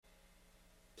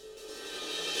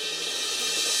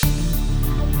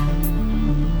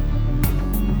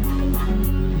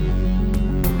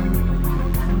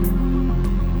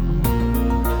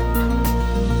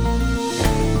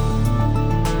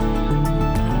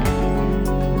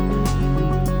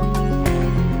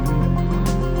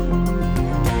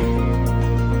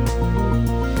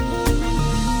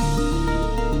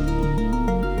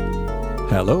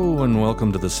Hello and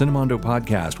welcome to the Cinemondo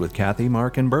Podcast with Kathy,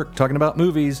 Mark, and Burke, talking about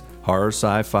movies, horror,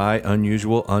 sci-fi,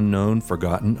 unusual, unknown,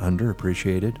 forgotten,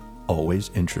 underappreciated, always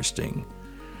interesting.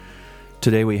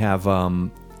 Today we have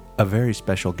a very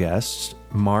special guest.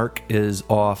 Mark is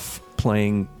off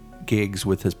playing gigs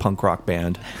with his punk rock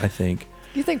band, I think.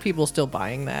 You think people are still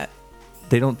buying that?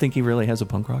 They don't think he really has a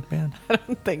punk rock band? I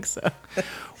don't think so.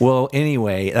 Well,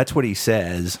 anyway, that's what he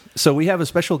says. So we have a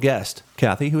special guest.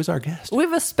 Kathy, who is our guest? We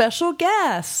have a special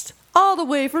guest all the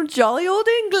way from jolly old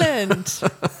England.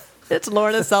 It's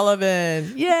Lorna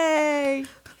Sullivan. Yay!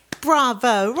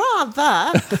 Bravo,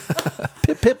 bravo.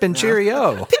 Pip, pip, and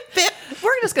cheerio. Pip, pip.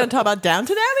 We're just going to talk about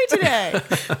Downton Abbey today.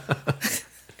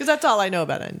 Because that's all I know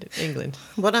about England.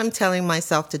 What I'm telling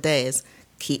myself today is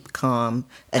keep calm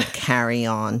and carry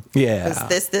on. Yeah.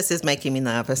 This is making me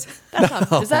nervous. That's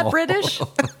not, is that British?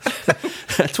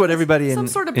 That's what everybody in,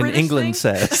 Sort of in British England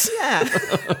thing? says. Yeah.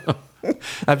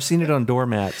 I've seen it on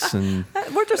doormats. And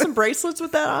Weren't there some bracelets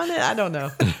with that on it? I don't know.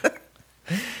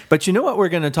 But you know what we're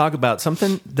going to talk about?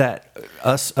 Something that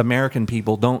us American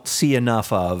people don't see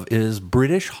enough of is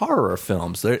British horror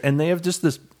films. And they have just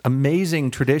this amazing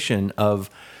tradition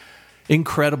of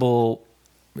incredible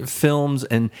films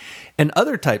and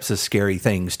other types of scary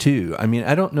things too. I mean,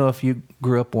 I don't know if you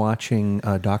grew up watching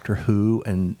Doctor Who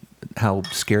and how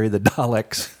scary the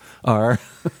Daleks are.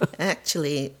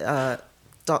 Actually,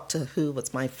 Doctor Who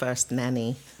was my first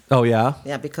nanny. Oh yeah?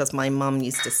 Yeah, because my mum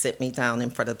used to sit me down in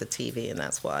front of the TV, and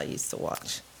that's what I used to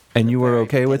watch. And you were Very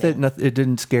okay with it? beginning. It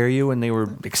didn't scare you when they were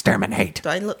exterminate? Do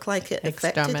I look like it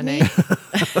affected me?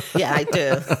 Exterminate. Yeah, I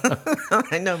do.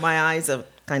 I know my eyes are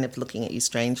kind of looking at you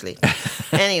strangely.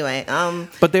 Anyway,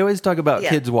 But they always talk about Yeah.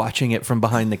 kids watching it from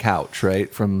behind the couch,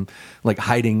 right? From like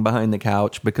hiding behind the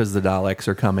couch because the Daleks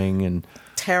are coming and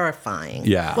terrifying.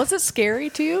 yeah. Was it scary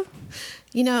to you?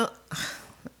 You know,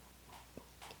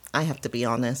 I have to be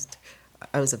honest.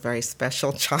 I was a very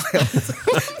special child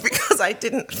because I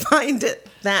didn't find it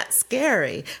that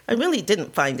scary. I really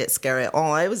didn't find it scary at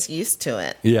all. I was used to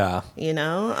it. Yeah. You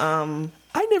know,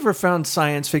 I never found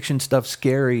science fiction stuff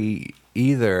scary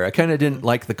either. I kind of didn't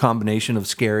like the combination of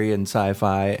scary and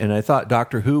sci-fi, and I thought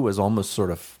Doctor Who was almost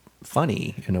sort of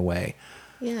funny in a way.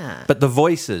 yeah. But the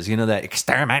voices, you know, that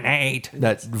exterminate,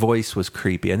 that voice was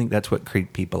creepy. I think that's what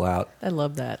creeped people out. I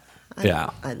love that. Yeah.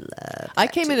 I love. I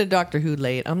came into Doctor Who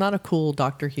late. I'm not a cool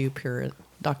Doctor Who purist.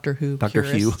 Doctor Who Dr.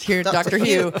 purist. Hugh. Here, Doctor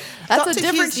Hugh. That's Dr. a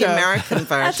different Hugh's the show. American version.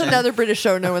 That's another British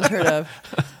show no one's heard of.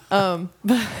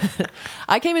 But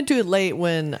I came into it late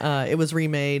when it was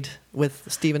remade with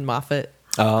Stephen Moffat.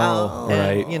 Oh,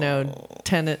 right. And, you know,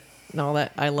 Tenet and all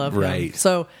that. I love Right. him.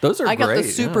 So Those are I got great, the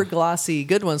super yeah. glossy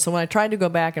good ones. So when I tried to go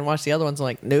back and watch the other ones, I'm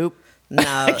like, nope. No,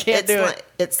 can't it's do it. like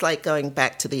it's like going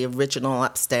back to the original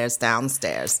upstairs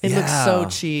downstairs. It looks so Yeah.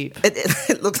 cheap.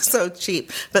 It looks so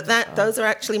cheap, but those are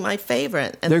actually my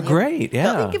favorite. And They're great,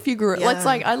 yeah. I think if you grew up, Yeah. it's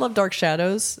like I love Dark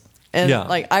Shadows. And Yeah.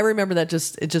 like I remember that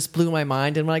it just blew my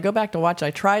mind. And when I go back to watch it,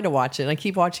 I try to watch it and I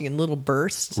keep watching in little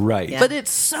bursts. Right. Yeah. But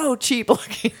it's so cheap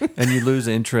looking. And you lose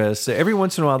interest. Every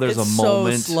once in a while there's it's a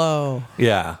moment. so slow.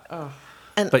 Yeah.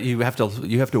 And- But you have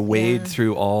to wade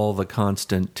through all the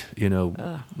constant,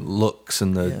 looks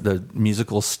and the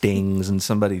musical stings and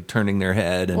somebody turning their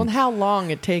head and Well, and how long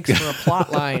it takes for a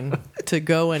plot line to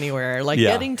go anywhere. Like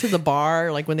Yeah. getting to the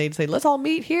bar, like when they'd say, let's all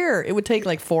meet here, it would take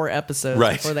like 4 episodes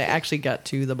Right. before they actually got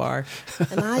to the bar.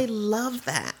 and I love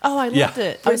that. Oh, I Yeah. loved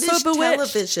it. I was British so bewitched.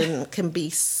 television can be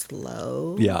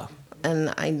slow. yeah.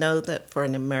 And I know that for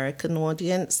an American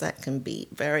audience, that can be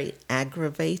very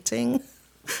aggravating.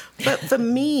 But for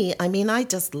me, I mean, I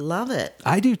just love it.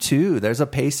 I do too. There's a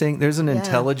pacing, there's an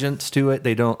intelligence to it.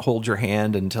 They don't hold your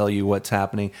hand and tell you what's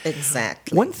happening.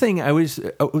 Exactly. One thing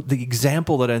the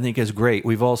example that I think is great,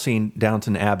 we've all seen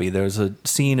Downton Abbey. There's a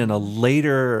scene in a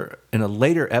later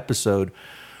episode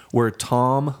where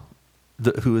Tom,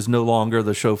 who is no longer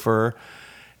the chauffeur,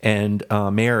 and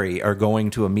Mary are going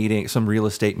to a meeting, some real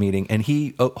estate meeting, and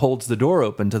he holds the door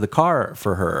open to the car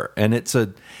for her. And it's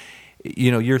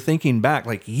you're thinking back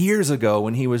like years ago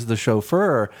when he was the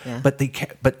chauffeur, but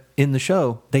in the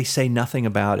show they say nothing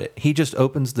about it. He just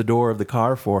opens the door of the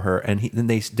car for her, and then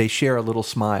they share a little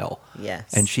smile.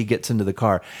 Yes. And she gets into the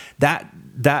car. That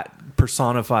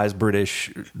personifies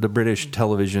the British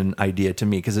television idea to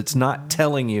me, because it's not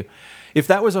telling you. If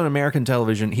that was on American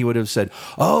television, he would have said,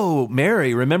 "Oh,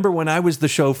 Mary, remember when I was the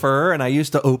chauffeur and I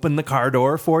used to open the car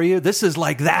door for you? This is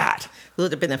like that." It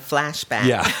would have been a flashback.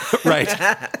 Yeah, right.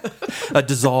 A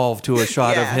dissolve to a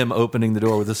shot of Yeah. him opening the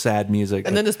door with the sad music.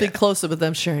 And then this big close up of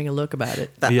them sharing a look about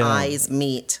it. The Yeah. eyes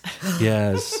meet.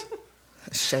 yes.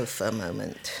 Chauffeur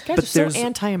moment. Guys But are so there's-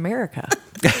 anti-America.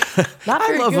 Not I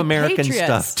very love good American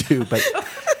patriots. stuff too,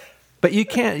 but you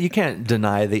can't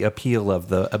deny the appeal of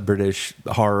the British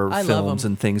horror I love films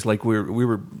 'em. and things. Like we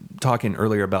were talking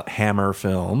earlier about Hammer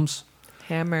films,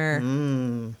 Hammer.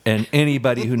 and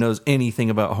anybody who knows anything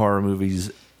about horror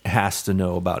movies has to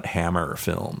know about Hammer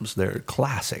films. They're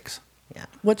classics. Yeah.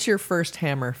 What's your first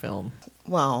Hammer film?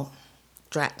 Well,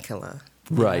 Dracula.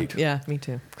 Right. Yeah, me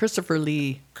too. Christopher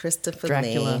Lee. Christopher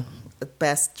Dracula. Lee. The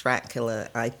best Dracula,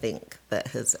 I think, that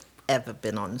has ever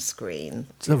been on screen.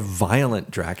 It's a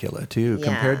violent Dracula too, Yeah.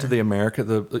 compared to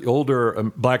the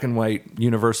older black and white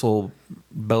Universal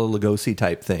Bela Lugosi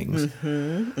type things.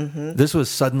 This was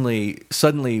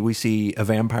suddenly we see a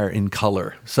vampire in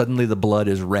color. Suddenly the blood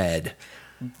is red.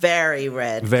 Very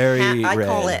red. Very I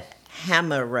call red. it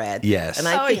hammer red. Yes. And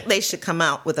I think they should come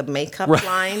out with a makeup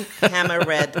line, hammer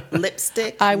red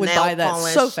lipstick. I would nail buy that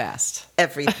polish, so fast.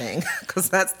 Everything. Because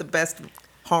that's the best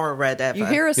horror red ever. You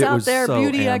hear us It out was there, so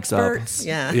beauty amped up. experts.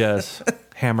 Yeah. Yes,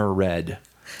 Hammer Red.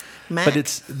 Mac? But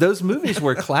it's those movies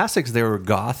were classics. They were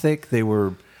gothic. They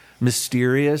were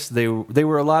mysterious. They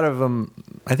were a lot of them.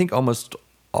 I think almost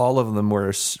all of them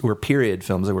were period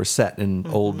films. They were set in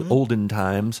olden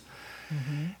times.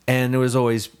 And there was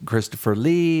always Christopher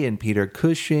Lee and Peter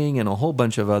Cushing and a whole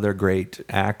bunch of other great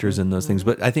actors in those things.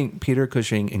 But I think Peter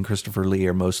Cushing and Christopher Lee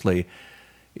are mostly,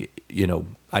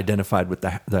 identified with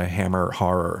the Hammer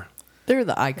horror. They're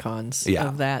the icons Yeah.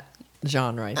 of that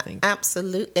genre, I think.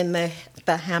 Absolute. In the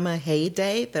Hammer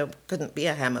heyday, there couldn't be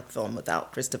a Hammer film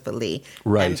without Christopher Lee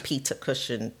Right. and Peter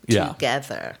Cushing Yeah.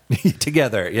 together.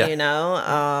 Together, yeah.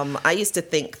 I used to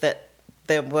think that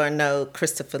there were no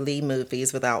Christopher Lee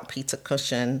movies without Peter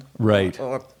Cushing. Right.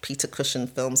 Or Peter Cushing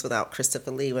films without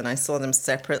Christopher Lee. When I saw them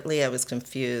separately, I was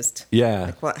confused. Yeah.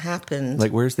 Like, what happened?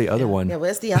 Like, where's the other one? Yeah,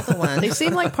 where's the other one? They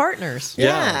seem like partners.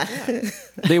 yeah.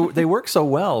 They work so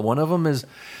well. One of them is,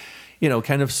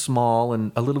 kind of small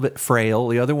and a little bit frail.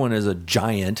 The other one is a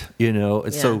giant.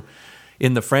 So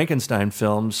in the Frankenstein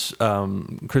films,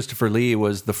 Christopher Lee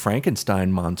was the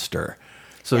Frankenstein monster.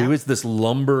 So he Yeah. was this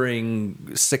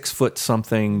lumbering 6 foot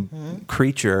something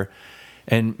creature,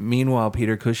 and meanwhile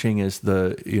Peter Cushing is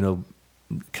the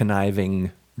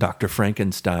conniving Dr.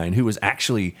 Frankenstein, who was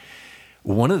actually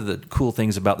one of the cool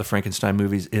things about the Frankenstein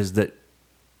movies is that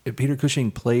Peter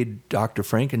Cushing played Dr.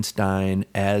 Frankenstein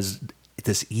as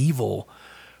this evil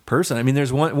person. I mean,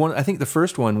 there's one. I think the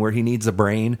first one where he needs a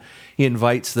brain. He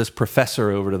invites this professor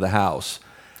over to the house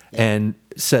and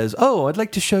says, "Oh, I'd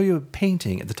like to show you a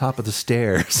painting at the top of the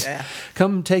stairs. Yeah.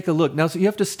 Come take a look." Now, so you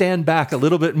have to stand back a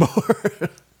little bit more.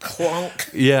 Clonk.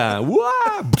 Yeah.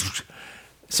 Wah!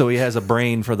 So he has a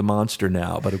brain for the monster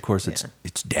now, but of course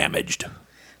it's damaged.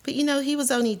 But he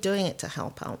was only doing it to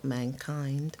help out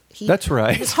mankind. That's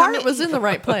right. His heart was in the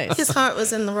right place. His heart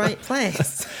was in the right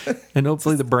place. And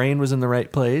hopefully the brain was in the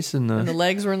right place. And And the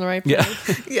legs were in the right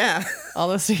place. yeah. yeah. All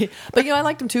those, but I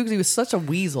liked him too because he was such a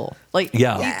weasel. Like,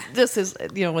 Yeah. just his,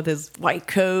 with his white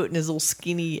coat and his little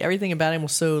skinny, everything about him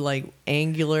was so like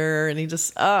angular, and he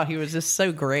was just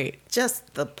so great.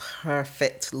 Just the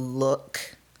perfect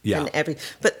look. Yeah. And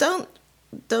but don't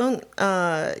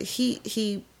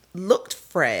he looked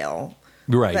frail.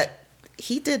 Right. But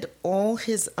he did all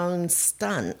his own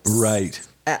stunts. Right.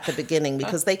 At the beginning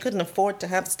because they couldn't afford to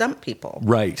have stunt people.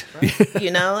 Right.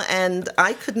 And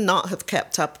I could not have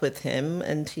kept up with him,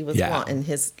 and he was Yeah. in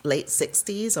his late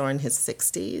 60s or in his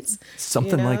 60s.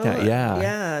 Something like that, yeah.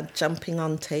 Yeah, jumping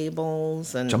on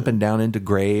tables and Jumping down into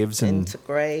graves and into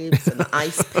graves and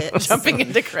ice pits. Jumping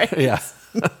into graves. yeah.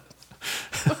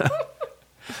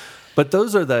 But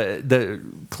those are the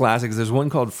classics. There's one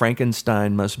called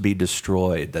Frankenstein Must Be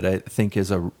Destroyed that I think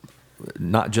is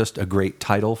not just a great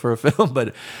title for a film,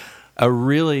 but a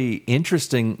really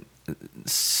interesting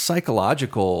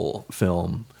psychological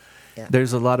film. Yeah.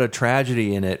 There's a lot of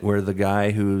tragedy in it where the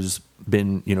guy who's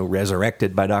been,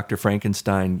 resurrected by Dr.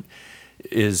 Frankenstein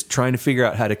is trying to figure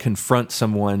out how to confront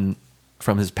someone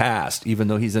from his past, even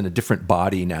though he's in a different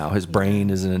body now. His brain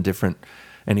is in a different,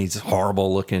 and he's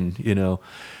horrible looking,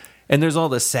 And there's all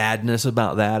the sadness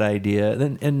about that idea.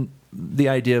 And the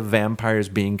idea of vampires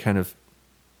being kind of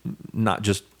not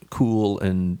just cool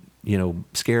and,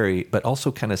 scary, but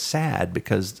also kind of sad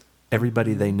because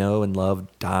everybody they know and love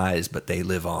dies, but they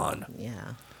live on. Yeah.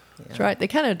 That's right. They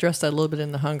kind of addressed that a little bit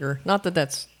in The Hunger. Not that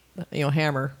that's,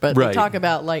 Hammer, but Right. they talk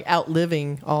about like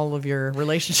outliving all of your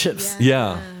relationships.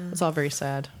 Yeah. It's all very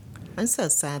sad. I'm so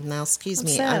sad now. Excuse me.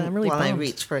 sad. I'm really while I bummed.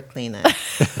 reach for a Kleenex.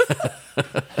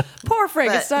 Poor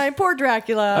Frankenstein, poor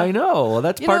Dracula. I know. Well,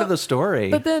 that's You part know, of the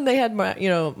story. But then they had,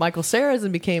 Michael Cera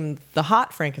and became the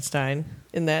hot Frankenstein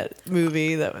in that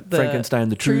movie, the Frankenstein,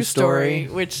 the True Story.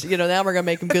 which now we're gonna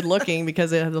make him good looking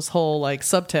because it had this whole like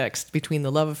subtext between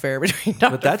the love affair between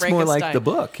Dr. But that's more like Frankenstein. the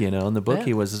book, In the book,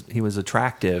 Yeah. he was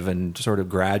attractive and sort of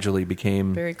gradually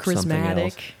became Very something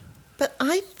else. charismatic. But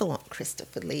I thought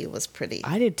Christopher Lee was pretty.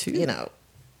 I did too.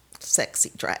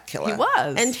 Sexy Dracula. He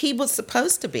was. And he was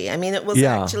supposed to be. I mean, it was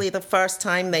Yeah. actually the first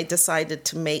time they decided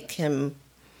to make him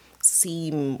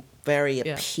seem very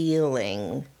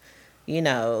appealing.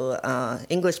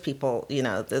 English people,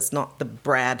 there's not the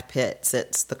Brad Pitts,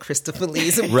 it's the Christopher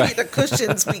Lees and Right. Peter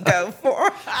Cushings we go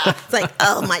for. It's like,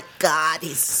 oh my God,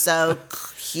 he's so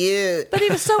cute. But he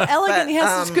was so elegant. But, He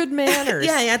has such good manners.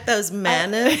 Yeah, he had those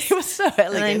manners. He was so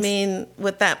elegant. And I mean,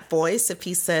 with that voice, if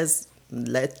he says,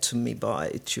 "Let me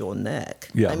bite your neck,"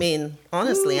 Yeah. I mean,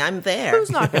 honestly, I'm there.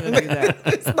 Who's not going to do that?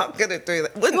 Who's not going to do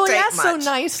that? Wouldn't Well, he take asked so much.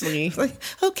 nicely. Like,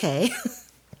 okay.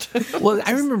 Well,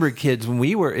 I remember kids when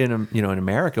we were in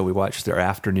America, we watched their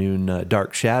afternoon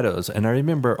Dark Shadows, and I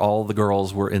remember all the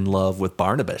girls were in love with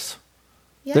Barnabas.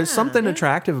 Yeah. There's something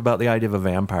attractive about the idea of a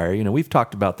vampire. We've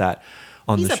talked about that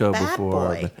on He's the a show bad before.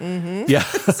 boy. but- Yeah.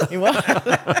 He was.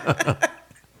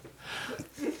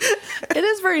 It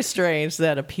is very strange,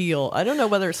 that appeal. I don't know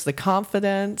whether it's the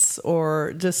confidence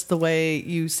or just the way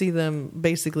you see them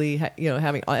basically,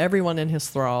 having everyone in his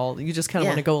thrall. You just kind of Yeah.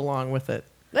 want to go along with it.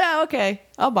 Yeah, okay,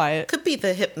 I'll buy it. Could be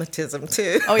the hypnotism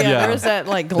too. Oh yeah, Yeah. there is that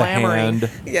like The glamoring. hand,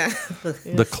 Yeah.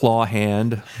 the claw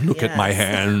hand. Look at my Yes.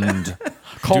 hand. Do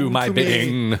Come my to me.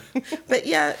 bidding. But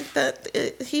yeah,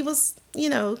 he was,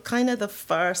 kind of the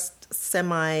first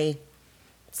semi-sexy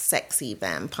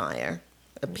vampire,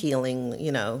 appealing,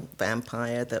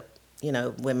 vampire that,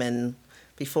 women,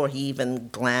 before he even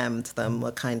glammed them,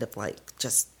 were kind of like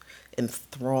just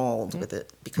enthralled with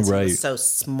it because he Right. was so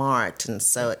smart and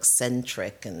so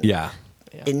eccentric and Yeah.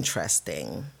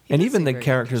 interesting. He And does even seem the very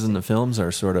characters in the films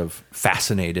are sort of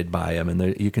fascinated by him,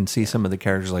 and you can see some of the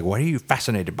characters like, "Why are you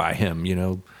fascinated by him?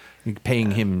 You're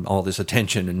paying him all this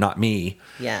attention and not me."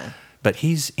 Yeah. But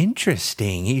he's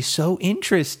interesting. He's so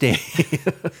interesting.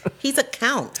 He's a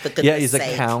count, for goodness Yeah, he's a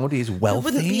sake. count. He's Who wealthy.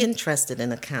 wouldn't be interested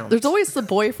in a count? There's always the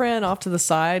boyfriend off to the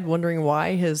side wondering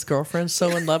why his girlfriend's so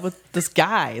in love with this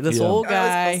guy, this Yeah. old I always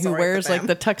guy feel who sorry wears for like them.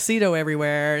 the tuxedo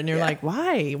everywhere, and you're Yeah. like,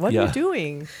 why? What are Yeah. you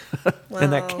doing?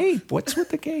 And that cape. What's with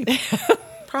the cape?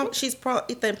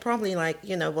 They're probably like,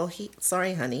 well,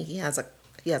 sorry, honey, he has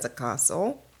a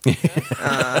castle and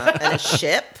a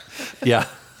ship Yeah.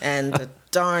 and a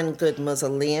darn good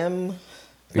mausoleum.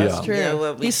 That's Yeah. true.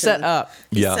 Where we He's set can- up.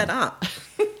 He's Yeah. set up.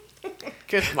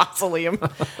 Good mausoleum.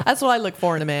 That's what I look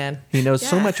for in a man. He knows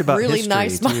so Yeah. much about Really history,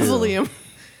 nice too. mausoleum.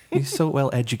 He's so well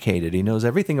educated. He knows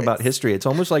everything about history. It's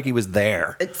almost like he was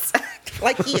there. Exactly.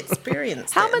 Like he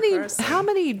experienced How it in many person. how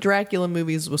many Dracula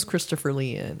movies was Christopher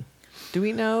Lee in? Do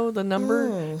we know the number?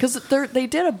 Hmm. Because they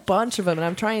did a bunch of them, and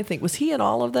I'm trying to think: was he in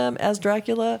all of them as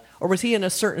Dracula, or was he in a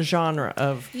certain genre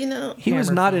of? You know, He was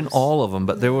Hammer not in films. all of them,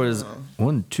 but there was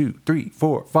 1, 2, 3,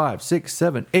 4, 5, 6,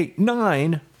 7, 8,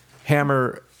 9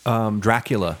 Hammer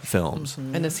Dracula films.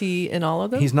 And is he in all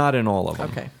of them? He's not in all of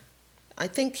them. Okay. I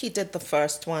think he did the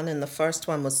first one, and the first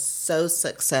one was so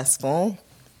successful.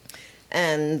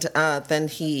 And then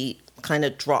he kind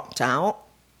of dropped out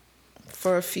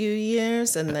for a few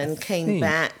years and then came think.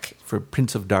 back. For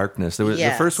Prince of Darkness, the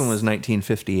first one was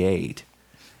 1958,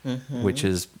 which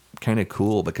is kind of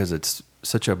cool because it's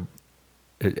such a.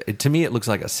 To me, it looks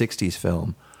like a 60s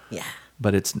film, Yeah,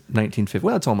 but it's 1950.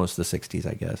 Well, it's almost the 60s,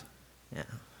 I guess. yeah.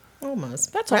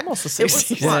 Almost. That's almost the It was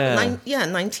 60s. what? Yeah.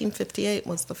 1958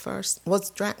 was the first. Was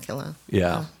Dracula?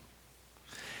 Yeah.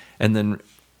 And then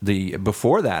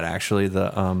before that, actually,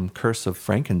 the Curse of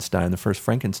Frankenstein, the first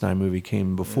Frankenstein movie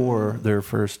came before their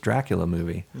first Dracula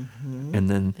movie. And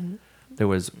then there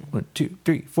was 1, 2,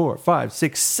 3, 4, 5,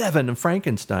 6, 7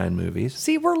 Frankenstein movies.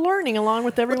 See, we're learning along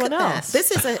with everyone Look at else.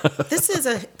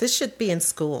 that. This should be in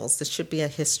schools. This should be a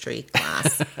history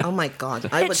class. Oh my God,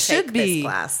 I It would should take be. this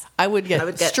class. I would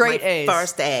get straight my A's.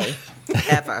 First A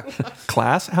ever.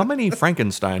 Class, how many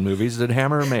Frankenstein movies did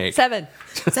Hammer make? 7.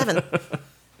 7.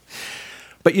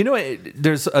 But you know,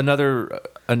 there's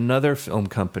another film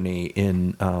company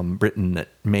in Britain that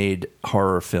made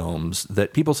horror films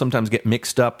that people sometimes get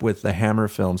mixed up with the Hammer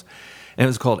films, and it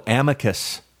was called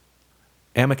Amicus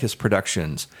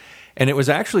Productions, and it was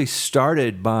actually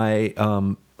started by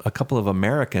a couple of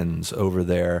Americans over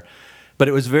there, but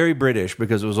it was very British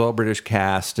because it was all British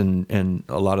cast and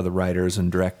a lot of the writers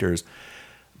and directors,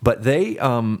 but they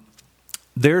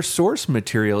their source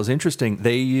material is interesting.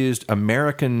 They used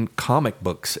American comic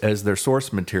books as their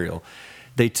source material.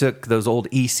 They took those old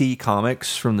EC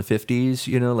comics from the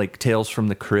 50s, like Tales from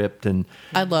the Crypt. And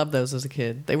I loved those as a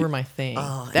kid. They were my thing.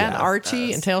 That and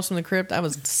Archie and Tales from the Crypt, I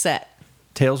was set.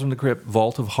 Tales from the Crypt,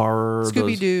 Vault of Horror.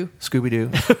 Scooby-Doo.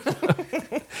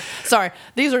 Scooby-Doo. Sorry,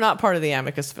 these are not part of the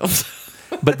Amicus films.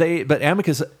 But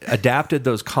Amicus adapted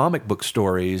those comic book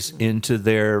stories into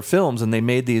their films, and they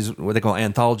made these what they call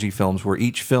anthology films, where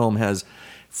each film has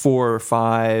 4 or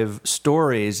 5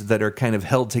 stories that are kind of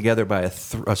held together by a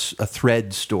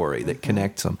thread story that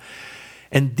connects them.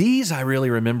 And these I really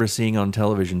remember seeing on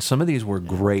television. Some of these were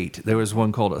great. There was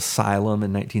one called Asylum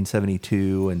in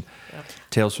 1972, and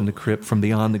Tales from the Crypt, From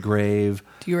Beyond the Grave.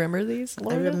 Do you remember these,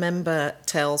 Laura? I remember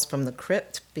Tales from the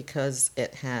Crypt because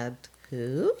it had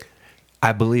who?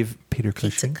 I believe Peter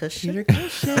Cushing. Peter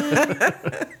Cushing.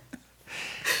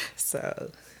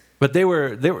 So... But there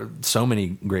were so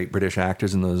many great British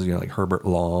actors in those, like Herbert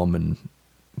Lom and,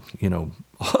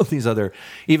 all these other,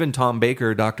 even Tom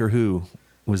Baker, Doctor Who,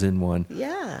 was in one.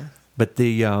 Yeah. But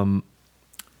the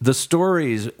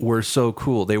stories were so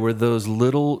cool. They were those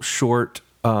little short,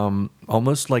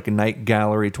 almost like a Night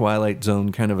Gallery, Twilight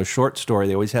Zone kind of a short story.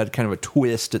 They always had kind of a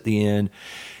twist at the end,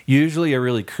 usually a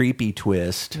really creepy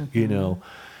twist, and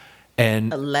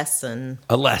A lesson.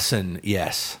 A lesson,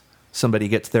 yes. Somebody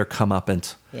gets their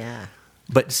comeuppance. Yeah.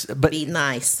 But Be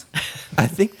nice. I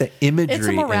think the imagery. It's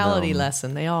a morality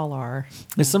lesson. They all are.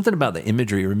 There's something about the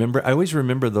imagery. I always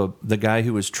remember the guy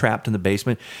who was trapped in the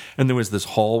basement, and there was this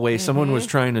hallway. Someone was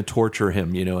trying to torture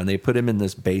him, and they put him in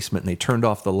this basement, and they turned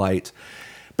off the lights.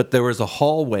 But there was a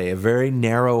hallway, a very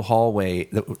narrow hallway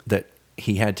that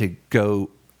he had to go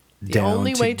down. The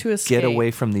only way to escape. Get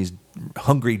away from these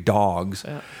hungry dogs.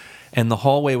 Yeah. And the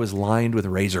hallway was lined with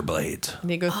razor blades.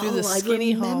 And you go through the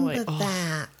skinny hallway. I remember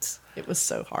that. It was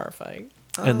so horrifying.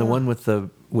 And the one with the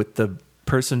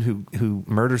person who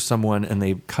murders someone, and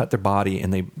they cut the body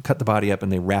up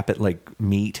and they wrap it like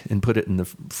meat and put it in the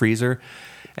freezer,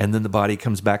 and then the body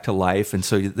comes back to life. And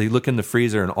so they look in the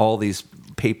freezer, and all these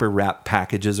paper wrap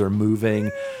packages are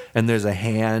moving, and there's a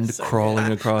hand crawling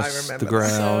across the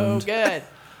ground. So good.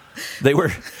 They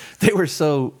were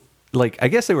so. I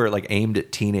guess they were aimed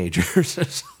at teenagers,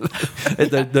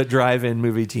 the drive-in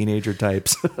movie teenager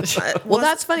types. Well,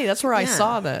 that's funny. That's where I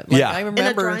saw that. I remember, in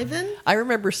a drive-in? I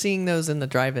remember seeing those in the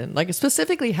drive-in,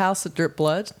 specifically House of Drip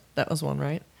Blood. That was one,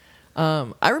 right?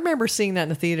 I remember seeing that in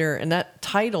the theater, and that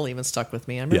title even stuck with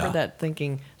me. I remember that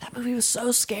thinking that movie was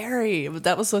so scary.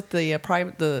 That was with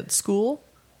the school,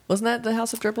 wasn't that the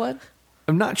House of Drip Blood?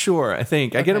 I'm not sure. I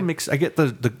think I get them mixed. I get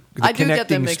the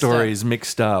connecting stories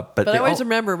mixed up. But I always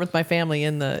remember with my family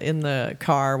in the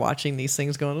car watching these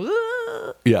things going.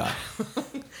 Aah! Yeah,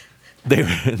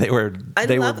 they were. I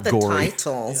love the gory.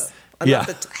 titles. I love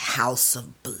the House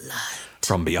of Blood.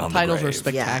 From Beyond the Titles Grave. are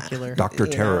spectacular. Yeah. Dr.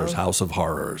 Terror's House of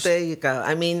Horrors. There you go.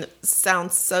 I mean,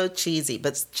 sounds so cheesy,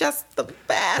 but it's just the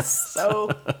best. So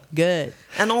good.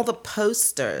 And all the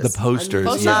posters. The posters.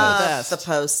 Posters yeah. are the Love best. the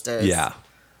posters. Yeah.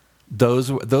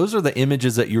 Those are the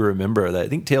images that you remember. I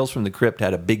think Tales from the Crypt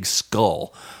had a big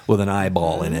skull with an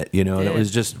eyeball in it, and it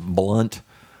was just blunt.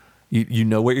 You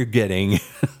know what you're getting.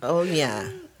 Oh, yeah.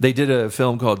 They did a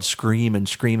film called Scream and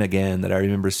Scream Again that I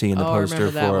remember seeing the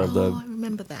poster for. I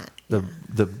remember that.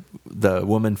 The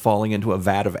woman falling into a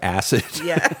vat of acid.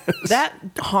 Yeah. That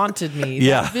haunted me.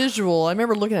 Yeah. That visual. I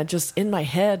remember looking at it just in my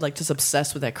head, just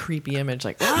obsessed with that creepy image.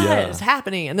 What is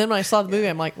happening? And then when I saw the movie,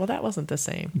 I'm like, well, that wasn't the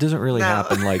same. It doesn't really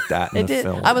happen like that in It the did.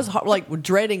 film. I was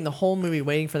dreading the whole movie,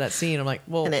 waiting for that scene. I'm like,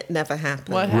 well, And it never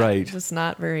happened. what happened? Right. It's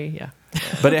not very,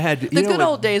 But it had The good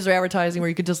old days of advertising where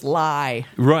you could just lie.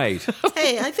 Right.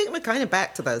 Hey, I think we're kind of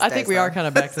back to those days. I think we are kind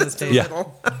of back to those days. Yeah.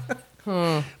 Little.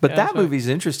 But that movie's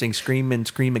interesting. Scream and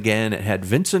Scream Again. It had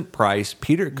Vincent Price,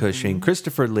 Peter Cushing,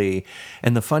 Christopher Lee,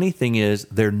 and the funny thing is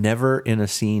they're never in a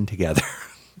scene together.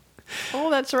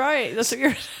 Oh, that's right. That's what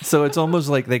you're. So it's almost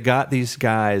like they got these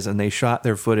guys and they shot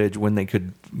their footage when they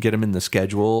could get them in the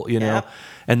schedule, Yep.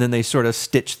 and then they sort of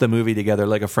stitched the movie together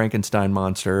like a Frankenstein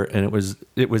monster, and it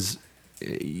was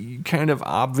kind of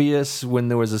obvious when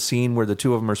there was a scene where the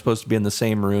two of them are supposed to be in the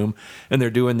same room and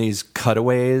they're doing these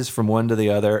cutaways from one to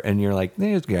the other, and you're like,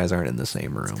 these guys aren't in the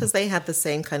same room. Because they had the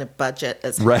same kind of budget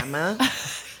as Right. Hammer,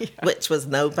 which was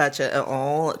no budget at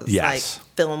all. It was like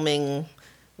filming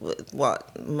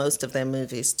what most of their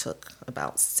movies took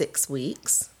about 6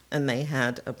 weeks, and they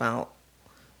had about,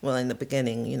 well, in the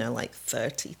beginning, like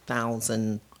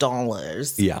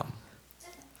 $30,000. Yeah.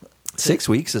 6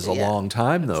 weeks is a Yeah. long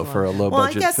time, though, for a Well, I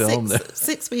low-budget guess film.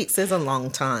 6 weeks is a long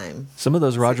time. Some of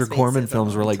those Roger 6 weeks Corman is a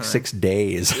films were long like time. 6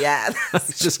 days. Yeah,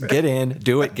 that's Just get in,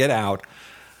 do it, get out.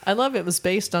 I love it was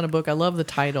based on a book. I love the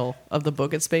title of the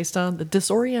book it's based on, The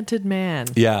Disoriented Man.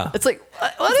 Yeah. It's like,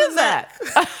 what is that?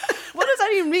 What does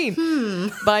that even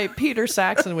mean? By Peter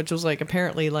Saxon, which was like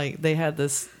apparently like they had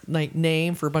this like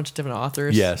name for a bunch of different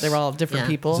authors. Yes. They were all different Yeah.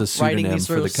 people It's a writing pseudonym these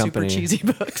for sort the of super company. cheesy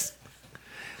books.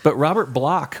 But Robert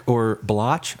Bloch, or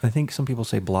Bloch, I think some people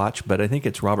say Bloch, but I think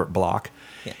it's Robert Bloch.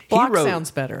 Yeah. Block sounds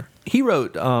better. He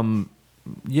wrote,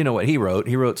 you know what he wrote?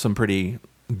 He wrote some pretty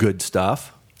good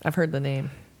stuff, I've heard the name.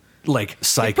 like You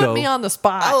Psycho. put me on the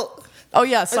spot. Oh,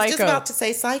 yeah, I was Psycho. just about to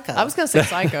say Psycho. I was going to say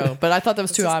Psycho, but I thought that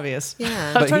was too obvious. Yeah. I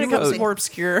was But trying he to come wrote- more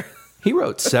obscure. He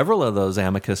wrote several of those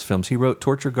Amicus films. He wrote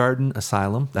Torture Garden,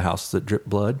 Asylum, The House That Dripped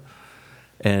Blood,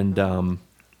 and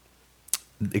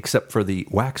except for the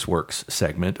Waxworks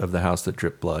segment of The House That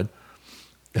Dripped Blood.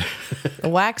 The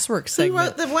Waxworks Who segment.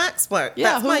 wrote the waxwork?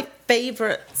 Yeah, That's who- my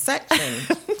favorite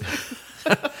section.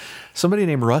 Somebody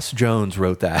named Russ Jones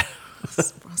wrote that.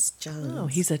 Ross Jones. Oh,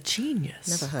 he's a genius.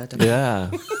 Never heard of him.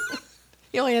 Yeah.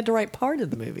 He only had to write part of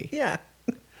the movie. Yeah.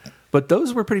 But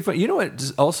those were pretty fun. You know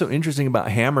what's also interesting about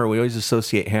Hammer? We always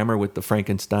associate Hammer with the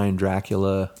Frankenstein,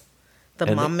 Dracula, The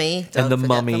and Mummy. and the Don't forget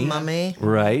Mummy. The Mummy.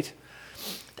 Right?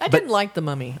 I But- didn't like the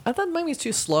Mummy. I thought the Mummy was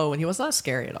too slow, and he was not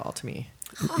scary at all to me.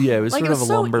 Yeah, it was Like sort it was of a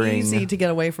so lumbering. easy to get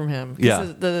away from him. 'Cause Yeah.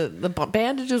 the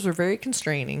bandages were very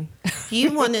constraining.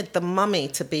 You wanted the Mummy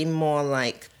to be more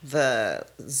like the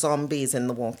zombies in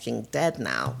The Walking Dead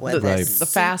now, where they're Right. The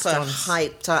fast super ones.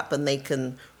 hyped up and they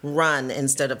can run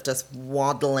instead of just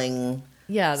waddling.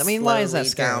 Yeah, I mean, why is that slowly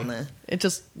scary? down there. It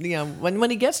just when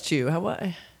he gets to you,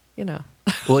 you know.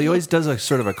 Well, he always does a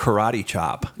sort of a karate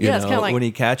chop. You Yeah, it's know, kind of like when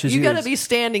he catches you. you got to it's- be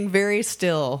standing very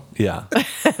still. Yeah.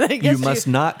 It You gets must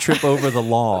not trip over the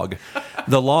log.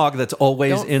 The log that's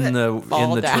always Don't in the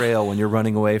fall down. trail when you're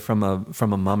running away from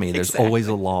a mummy. There's always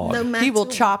a log. No matter, He will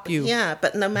chop you. Yeah,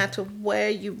 but no matter where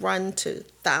you run to,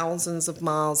 thousands of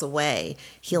miles away,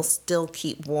 he'll still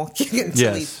keep walking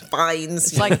until he Yes. finds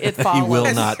It's you. like it He follows.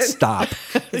 will not stop.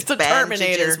 It's a Bandages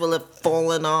Terminator. will have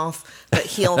fallen off, but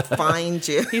he'll find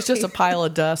you. He's just a pile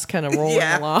of dust, kind of rolling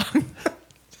Yeah. along.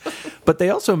 But they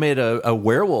also made a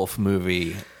werewolf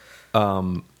movie,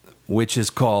 which is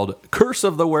called Curse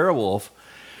of the Werewolf,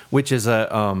 which is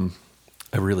a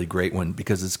really great one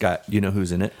because it's got, you know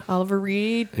who's in it? Oliver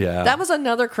Reed. Yeah. That was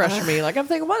another crush for me. Like, I'm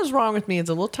thinking, what is wrong with me as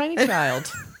a little tiny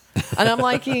child? And I'm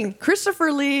liking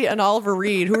Christopher Lee and Oliver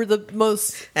Reed, who are the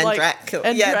most And like, Dracula.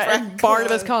 and, Yeah, and Dracula.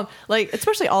 Barnabas Collins, like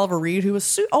especially Oliver Reed, who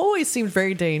was always seemed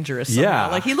very dangerous. Somehow. Yeah.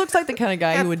 like he looks like the kind of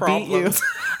guy Have who would problems. beat you.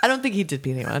 I don't think he did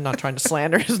beat anyone. I'm not trying to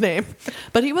slander his name,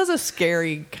 but he was a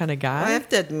scary kind of I guy. have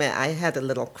to admit, I had a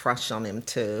little crush on him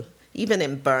too, even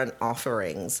in Burnt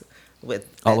Offerings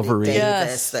with Oliver Eddie Reed. Davis,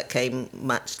 Yes. that came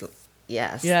much.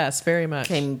 Yes, Yes, very much.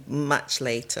 came much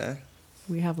later.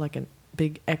 We have like a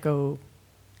big echo.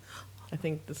 I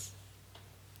think this.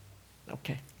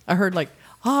 Okay, I heard like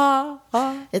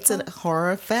It's a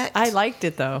horror effect. I liked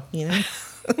it though. you know.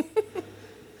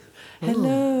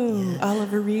 Hello,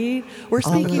 Oliver Reed. We're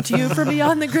speaking to you from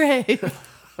beyond the grave.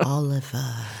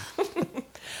 Oliver.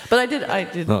 But I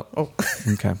did. Oh,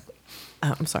 okay.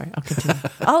 I'm sorry. I'll continue.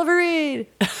 Oliver Reed.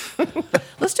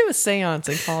 Let's do a seance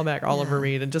and call back Oliver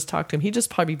Reed and just talk to him. He'd just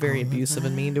probably be very abusive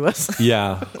and mean to us.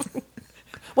 Yeah.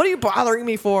 What are you bothering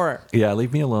me for? Yeah,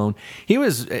 leave me alone. He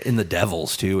was in The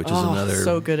Devils, too, which is Oh, another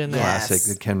so good in that. classic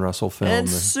Yes. Ken Russell film. And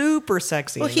super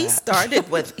sexy. Well, in he that.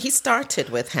 started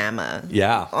with Hammer.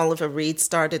 Yeah. Oliver Reed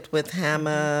started with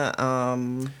Hammer.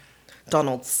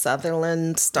 Donald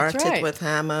Sutherland started right. with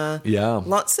Hammer. Yeah.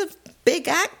 Lots of big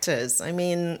actors. I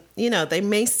mean, you know, they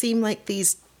may seem like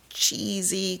these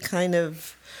cheesy kind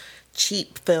of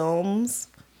cheap films.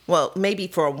 Well, maybe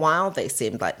for a while they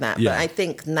seemed like that, Yeah. but I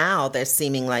think now they're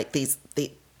seeming like the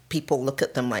people look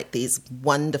at them like these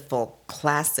wonderful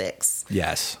classics.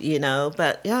 Yes. You know,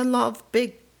 but yeah, a lot of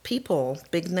big people,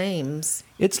 big names.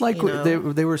 It's like You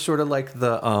know. they were sort of like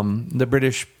the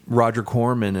British Roger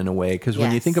Corman in a way, because when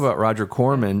you Yes. think about Roger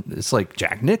Corman, it's like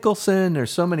Jack Nicholson.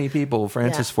 There's so many people.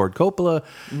 Francis Yeah. Ford Coppola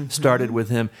started with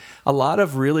him. A lot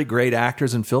of really great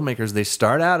actors and filmmakers, they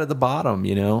start out at the bottom,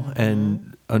 you know,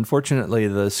 and unfortunately,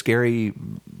 the scary,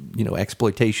 you know,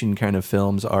 exploitation kind of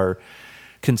films are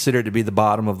considered to be the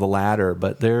bottom of the ladder,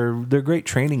 but they're great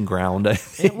training ground. I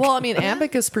think. Well, I mean,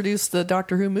 Amicus produced the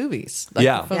Doctor Who movies.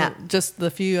 Yeah. from Yeah. Just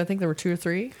the few, I think there were 2 or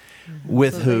 3.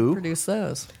 With So They who? produced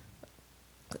those.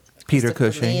 Peter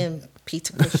Christopher Lee Cushing. and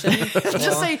Peter Cushing.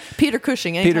 Just say Peter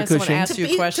Cushing anytime Peter someone Cushing. asks you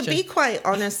a question. To be quite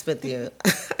honest with you,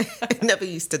 I never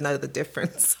used to know the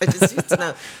difference. I just used to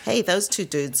know, hey, those two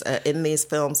dudes are in these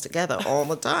films together all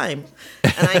the time.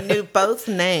 And I knew both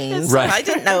names. Right. I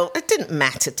didn't know. It didn't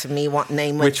matter to me what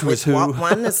name Which was who. what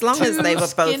one, as long as they were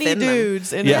both Skinny in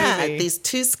dudes them. in a movie. These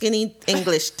two skinny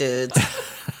English dudes.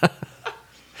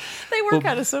 They were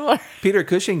kind of similar. Peter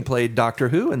Cushing played Doctor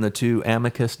Who in the two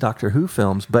Amicus Doctor Who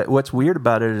films, but what's weird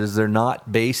about it is they're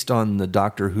not based on the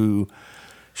Doctor Who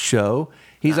show.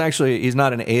 He's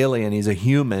not an alien. He's a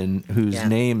human whose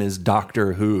name is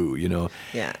Doctor Who.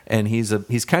 Yeah. And he's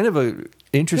kind of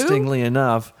interestingly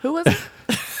enough. Who was it?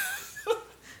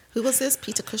 Who was this?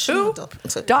 Peter Cushing? Who?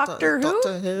 Doctor Who?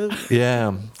 Doctor Who.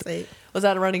 Yeah. See? Was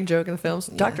that a running joke in the films?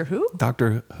 Doctor Who?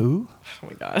 Doctor Who? Oh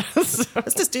my god!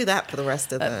 Let's just do that for the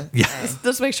rest of the Yeah. day.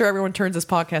 Let's make sure everyone turns this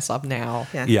podcast off now.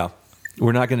 Yeah.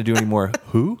 We're not going to do any more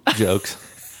Who jokes.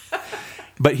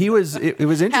 But it was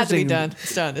interesting. Had to be done.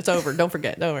 It's done. It's over. Don't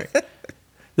forget. Don't worry.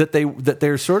 that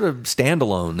they're sort of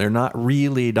standalone. They're not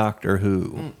really Doctor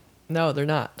Who. No, they're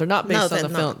not. They're not based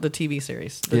on they're the TV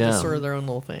series. They're just sort of their own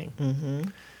little thing. Mm-hmm.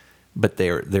 But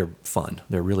they're fun.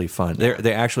 They're really fun.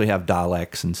 They actually have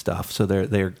Daleks and stuff, so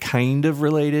they're kind of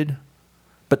related.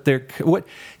 But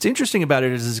what's interesting about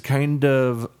it is he's kind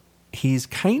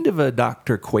of a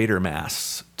Dr.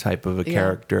 Quatermass type of a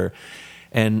character.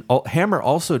 And Hammer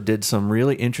also did some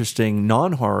really interesting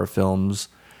non-horror films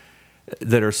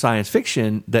that are science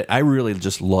fiction that I really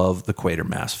just love the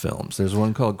Quatermass films. There's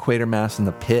one called Quatermass in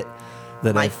the Pit.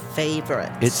 My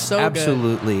favorite. It's so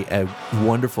absolutely a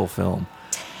wonderful film.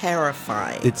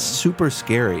 Terrifying. It's super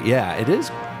scary. Yeah, it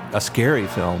is a scary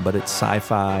film, but it's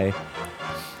sci-fi.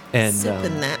 And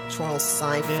supernatural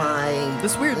sci-fi.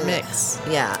 This weird mix.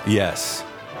 Yeah. Yes.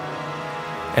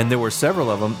 And there were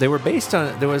several of them. They were based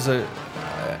on. There was a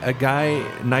guy,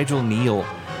 Nigel Neal,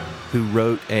 who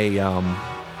wrote a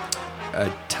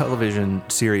television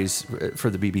series for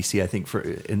the BBC. I think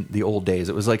in the old days,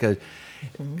 it was like a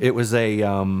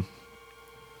BBC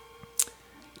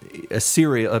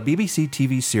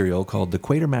TV serial called The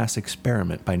Quatermass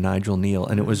Experiment by Nigel Neal,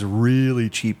 and it was really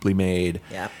cheaply made.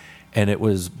 Yeah. And it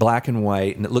was black and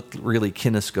white, and it looked really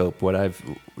kinescope.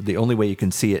 The only way you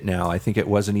can see it now, I think it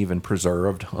wasn't even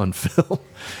preserved on film.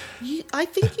 I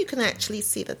think you can actually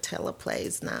see the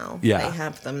teleplays now. Yeah. They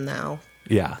have them now.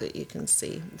 Yeah. That you can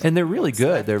see. And they're really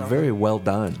good. They're very well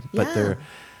done. But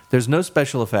there's no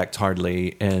special effects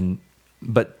hardly.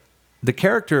 But the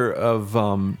character of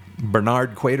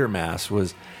Bernard Quatermass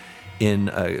was in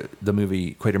the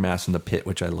movie Quatermass in the Pit,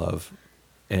 which I love.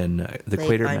 And the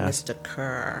Played by Quatermass. Mr.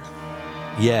 Kerr.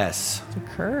 Yes. Mr.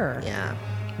 Kerr. Yeah.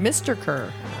 Mr. Kerr.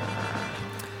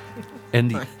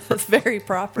 And That's very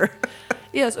proper.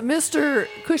 Yes, Mr.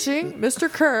 Cushing, Mr.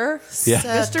 Kerr, Yeah.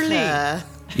 Mr. Lee.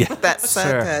 yeah, That's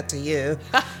Circa to you.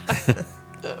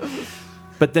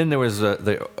 But then there was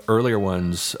the earlier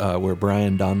ones where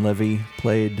Brian Donlevy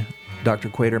played Dr.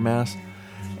 Quatermass,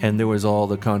 and there was all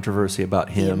the controversy about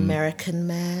him. The American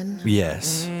Man.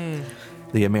 Yes.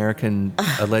 The American,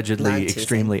 allegedly not too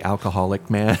extremely alcoholic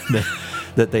man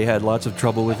that they had lots of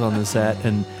trouble with on the set.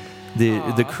 And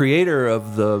the creator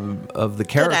of the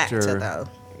character. Good actor, though.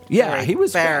 Yeah, he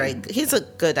was he's a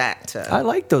good actor. I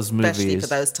like those movies. Especially for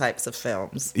those types of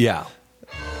films. Yeah.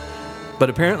 But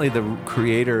apparently the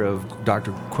creator of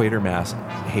Dr. Quatermass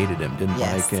hated him, didn't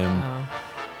like him. Oh.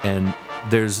 And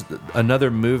there's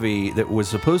another movie that was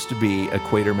supposed to be a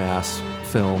Quatermass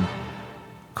film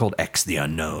called X the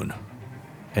Unknown.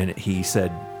 And he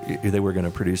said they were going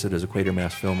to produce it as a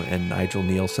Quatermass film, and Nigel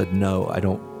Neal said, no, I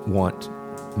don't want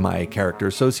my character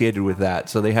associated with that.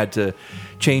 So they had to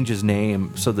change his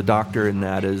name. So the doctor in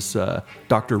that is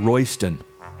Dr. Royston,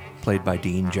 played by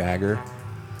Dean Jagger.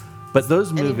 But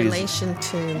those Any movies... relation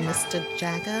to Mr.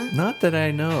 Jagger? Not that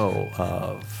I know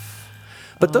of.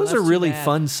 But those are that's too really bad.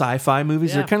 fun sci-fi movies.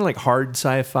 Yeah. They're kind of like hard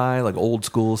sci-fi, like old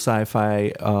school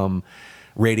sci-fi,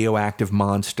 radioactive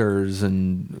monsters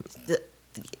and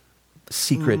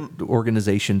secret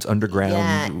organizations,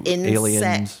 underground aliens.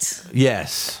 Insect,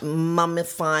 Yes.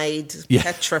 mummified, Yeah.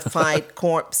 petrified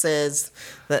corpses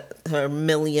that are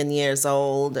 1,000,000 years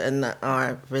old and that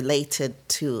are related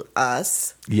to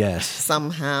us Yes.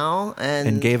 somehow.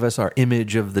 And gave us our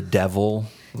image of the devil,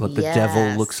 what the devil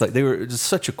Yes. looks like. They were just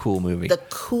such a cool movie. The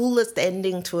coolest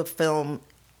ending to a film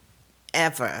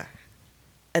ever.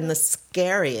 And the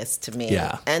scariest to me.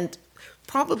 Yeah. And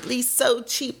probably so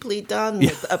cheaply done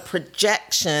with a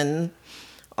projection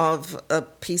of a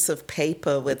piece of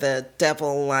paper with a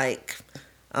devil-like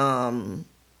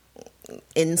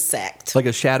insect. It's like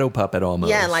a shadow puppet almost.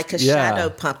 Yeah, like a shadow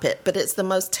puppet. But it's the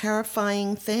most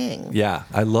terrifying thing. Yeah,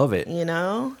 I love it. You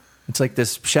know? It's like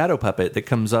this shadow puppet that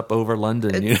comes up over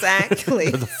London, Exactly.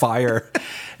 with the fire.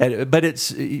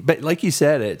 But like you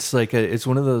said, it's like it's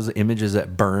one of those images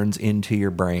that burns into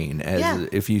your brain as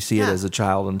if you see it as a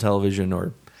child on television.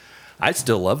 Or I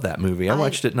still love that movie. I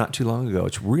watched it not too long ago.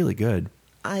 It's really good.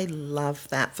 I love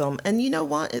that film. And you know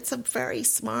what? It's a very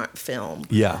smart film.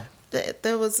 Yeah.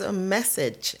 There was a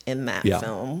message in that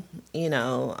film,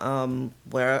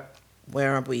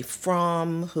 where are we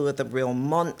from? Who are the real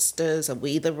monsters? Are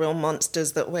we the real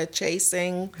monsters that we're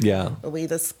chasing? Yeah. Are we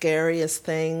the scariest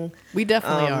thing? We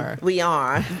definitely are. We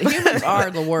are. Humans are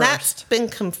the worst. That's been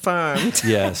confirmed.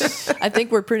 Yes. I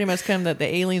think we're pretty much come that the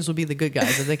aliens will be the good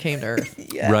guys if they came to Earth.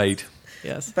 Yes. Right.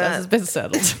 Yes, But- that has been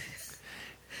settled.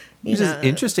 Which is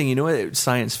interesting. You know what?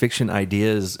 Science fiction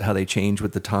ideas, how they change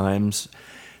with the times.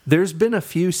 There's been a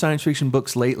few science fiction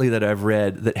books lately that I've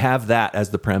read that have that as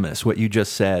the premise. What you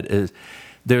just said is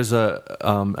there's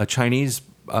a Chinese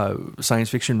science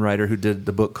fiction writer who did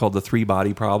the book called The Three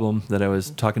Body Problem that I was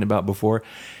talking about before.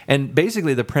 And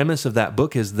basically the premise of that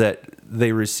book is that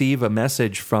they receive a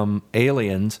message from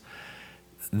aliens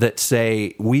that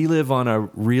say, we live on a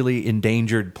really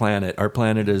endangered planet. Our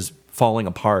planet is falling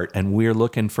apart and we're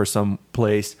looking for some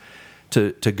place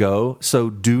to go, so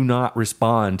do not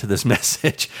respond to this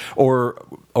message, or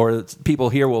people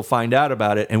here will find out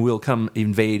about it and we'll come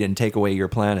invade and take away your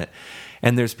planet.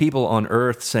 And there's people on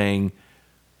Earth saying,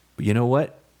 you know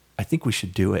what? I think we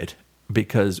should do it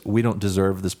because we don't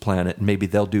deserve this planet. Maybe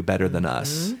they'll do better than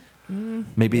us.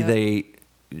 Maybe they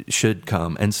should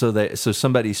come. And so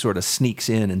somebody sort of sneaks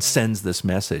in and sends this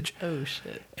message. Oh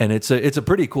shit! And it's a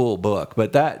pretty cool book.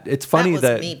 But it's funny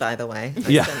that was me, by the way. I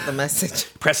sent the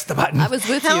message. Press the button. I was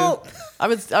with Help. you. I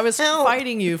was Help.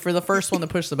 fighting you for the first one to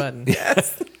push the button.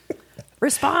 Yes.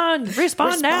 Respond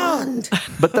now.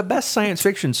 But the best science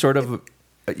fiction sort of,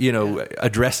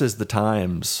 addresses the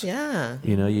times. Yeah.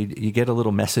 You get a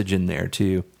little message in there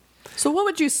too. So what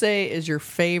would you say is your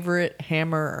favorite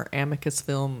Hammer or Amicus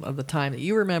film of the time that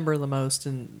you remember the most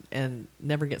and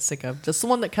never get sick of? Just the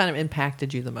one that kind of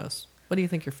impacted you the most. What do you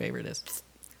think your favorite is?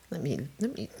 Let me.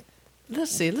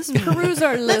 Let's see. Let's peruse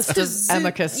our list of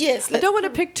Amicus. Yes, I don't want to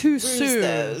pick too peruse soon.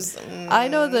 those. I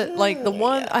know that, like,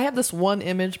 I have this one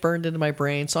image burned into my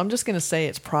brain, so I'm just going to say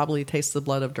it's probably Taste the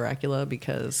Blood of Dracula,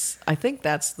 because I think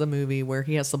that's the movie where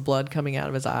he has the blood coming out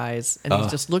of his eyes, and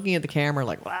he's just looking at the camera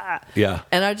like, wah. Yeah.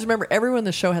 And I just remember everyone in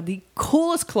the show had the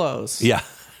coolest clothes. Yeah.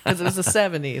 Because it was the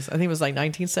 70s. I think it was like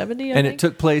 1970, And it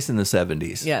took place in the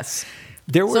 70s. Yes.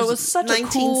 There was, So it was such a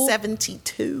cool...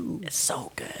 1972. It's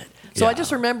so good. So I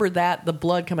just remember that, the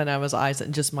blood coming out of his eyes,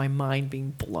 and just my mind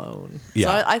being blown. Yeah.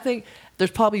 So I think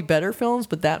there's probably better films,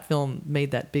 but that film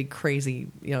made that big, crazy,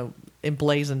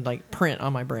 emblazoned like print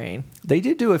on my brain. They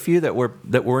did do a few that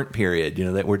weren't period,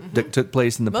 that took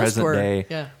place in the Most present were, day.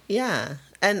 Yeah. Yeah.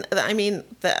 And I mean,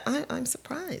 I'm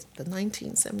surprised. The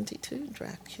 1972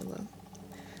 Dracula.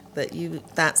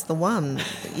 That's the one,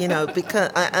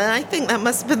 because I think that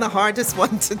must have been the hardest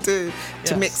one to do,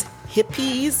 to mix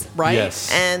hippies, Right? Yes.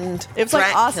 and It's Dracula.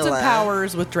 like Austin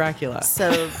Powers with Dracula.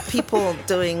 So people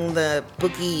doing the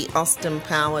boogie Austin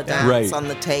Power dance Right. on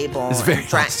the table, It's very and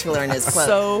Dracula in his clothes.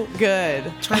 So good.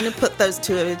 Trying to put those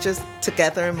two images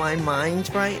together in my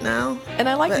mind right now. And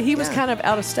I like But, that he was yeah. kind of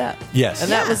out of step. Yes. And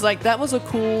Yeah. that was a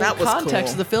cool That was context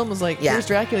cool. of the film. Was like, Yeah. here's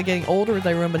Dracula getting older with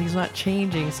everyone, but he's not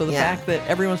changing. So the Yeah. fact that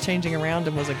everyone's changing around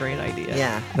him was a great idea.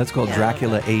 Yeah. That's called Yeah.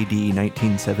 Dracula AD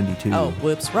 1972. Oh,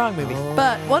 whoops, wrong movie.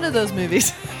 But one of those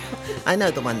movies. I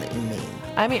know the one that you mean.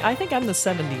 I think I'm the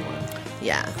 71.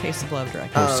 Yeah. Taste the Blood of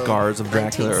Dracula. Or Scars of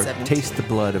Dracula, or 1970. Taste the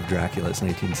Blood of Dracula. It's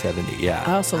 1970. I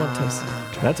Yeah. also love Taste the Blood of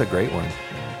Dracula. That's a great one.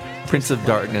 Prince of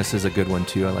Darkness is a good one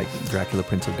too. I like Dracula,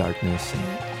 Prince of Darkness.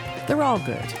 They're all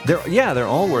good. They're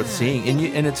all worth seeing,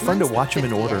 and it's fun to Mine's watch them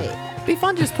in order. 58. It'd be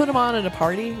fun to just put them on at a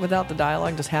party without the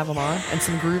dialogue, just have them on, and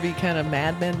some groovy kind of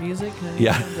Mad Men music. And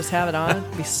Yeah. just have it on.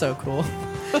 It'd be so cool.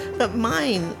 But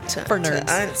mine, For nerds.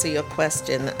 to answer your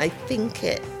question, I think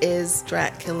it is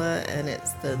Dracula, and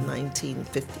it's the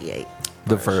 1958.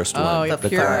 The first one. Oh, you're the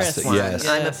purist. classic, one. Yes.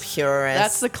 I'm a Yes. purist.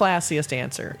 That's the classiest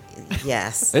answer.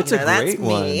 Yes. It's a that's great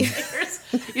me.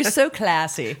 You're so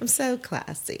classy. I'm so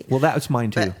classy. Well, that was mine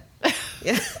too.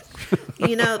 Yeah.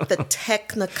 The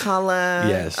Technicolor.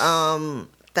 Yes.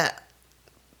 That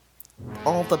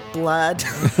all the blood,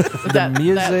 That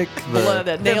music, that the- blood,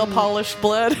 that nail polish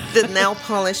blood. the nail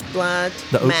polished blood.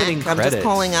 The Mac, opening I'm credits. just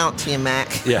calling out to you,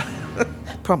 Mac. Yeah.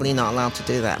 Probably not allowed to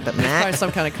do that, but Probably Mac.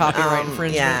 some kind of copyright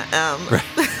infringement. Yeah.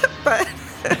 But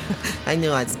I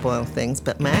knew I'd spoil things,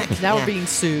 but Mac. Now yeah. we're being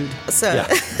sued So Yeah.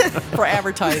 for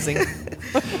advertising.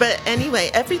 But anyway,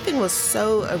 everything was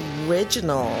so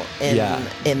original in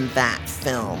that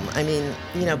film. I mean,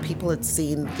 people had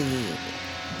seen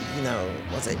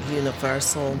was it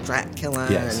Universal Dracula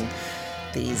and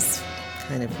these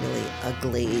kind of really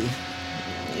ugly,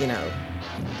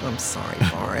 I'm sorry,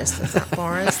 Boris. Is that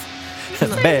Boris?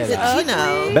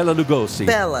 Bella. Bella Lugosi.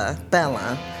 Bella.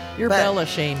 You're Bella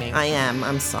shaming. I am.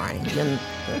 I'm sorry.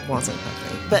 It wasn't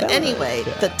ugly. But Bella, anyway,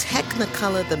 the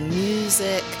Technicolor, the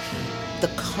music, the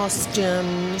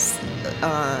costumes,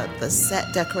 the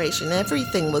set decoration,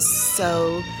 everything was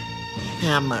so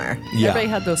Hammer. Yeah. Everybody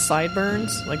had those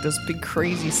sideburns, like those big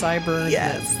crazy sideburns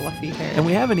and fluffy hair. And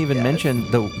we haven't even mentioned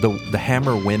the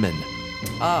Hammer women.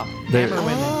 Oh, Hammer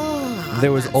women.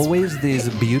 There was always these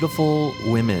beautiful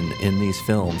women in these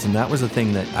films, and that was a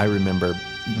thing that I remember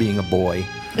being a boy.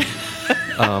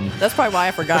 That's probably why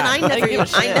I forgot. But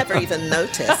I never even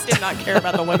noticed. I did not care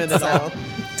about the women at all.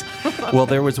 Well,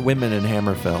 there was women in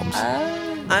Hammer films.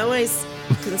 I always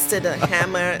consider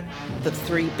Hammer the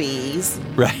 3 Bs.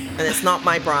 Right. And it's not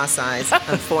my bra size,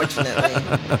 unfortunately.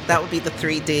 That would be the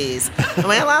 3 Ds. Am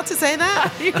I allowed to say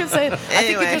that? You can say it. Anyway. I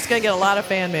think you're just going to get a lot of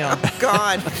fan mail. Oh,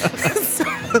 God. So,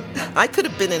 I could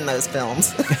have been in those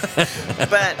films.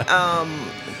 But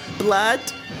blood,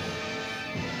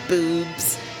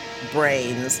 boobs,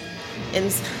 brains. In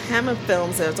Hammer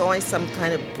films, there's always some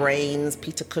kind of brains.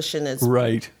 Peter Cushing is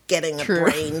getting a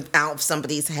brain out of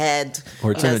somebody's head.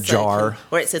 Or it's in a jar.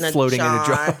 Or it's in a floating jar. in a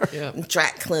jar. Yeah.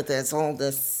 Dracula, there's all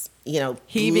this,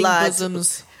 heaving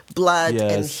bosoms. Blood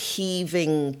and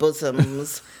heaving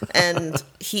bosoms. And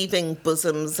heaving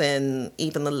bosoms in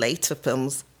even the later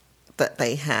films that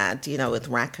they had, with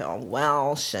Raquel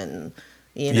Welch and...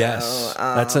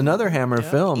 that's another Hammer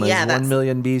film. Is 1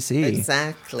 million BC.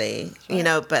 Exactly.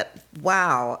 But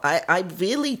wow, I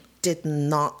really did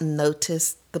not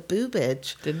notice the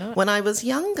boobage when I was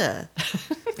younger.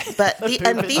 But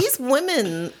and these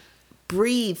women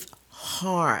breathe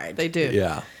hard. They do.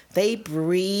 Yeah. They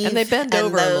breathe. And they bend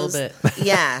over a little bit.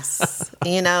 Yes.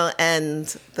 And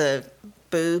the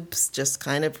boobs just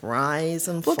kind of rise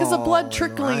and fall. Well, because the blood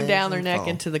trickling down their neck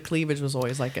into the cleavage was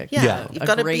always like you've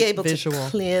got to be able to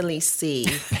clearly see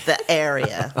the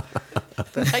area.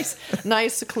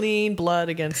 nice clean blood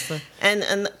against the...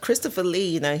 And Christopher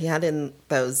Lee, he had in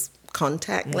those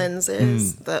contact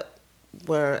lenses that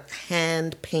were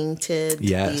hand painted.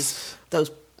 Yes. Those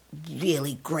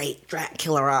really great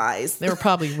Dracula eyes. They were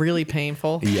probably really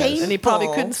painful. Yes. And he probably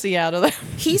couldn't see out of them.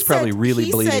 He's probably really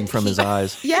bleeding from his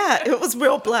eyes. Yeah, it was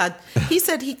real blood. He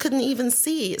said he couldn't even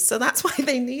see, so that's why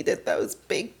they needed those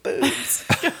big boobs.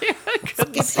 To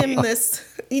give him this,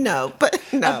 but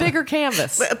no. A bigger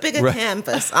canvas. A bigger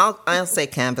canvas. I'll say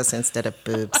canvas instead of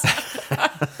boobs.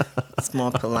 It's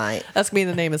more polite. That's going to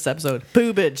be the name of this episode.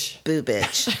 Boobage.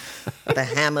 Boobage. The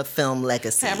Hammer film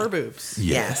legacy. Hammer boobs.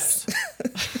 Yes.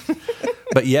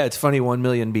 But it's funny, 1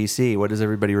 million BC. What does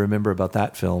everybody remember about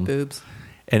that film? Boobs.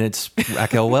 And it's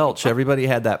Raquel Welch. Everybody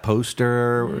had that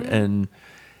poster,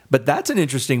 but that's an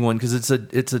interesting one because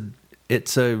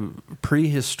it's a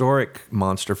prehistoric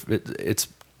monster. It's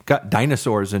got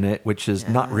dinosaurs in it, which is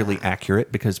not really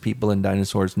accurate because people and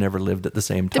dinosaurs never lived at the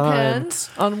same time. Depends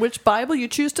on which Bible you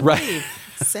choose to believe.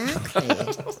 Exactly.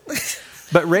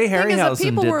 But Ray Harryhausen did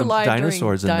people were the alive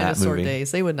dinosaurs in during that dinosaur movie.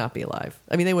 days. They would not be alive.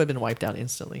 I mean, they would have been wiped out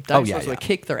instantly. Dinosaurs would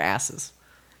kick their asses.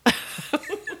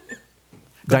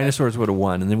 Dinosaurs would have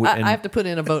won, and then I have to put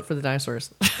in a vote for the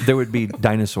dinosaurs. There would be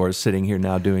dinosaurs sitting here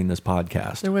now doing this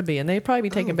podcast. There would be, and they'd probably be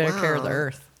taking better care of the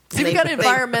earth. See, we got an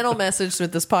environmental message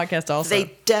with this podcast also.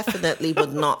 They definitely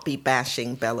would not be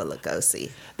bashing Bela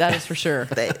Lugosi. That is for sure.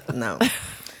 No.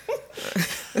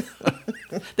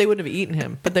 They wouldn't have eaten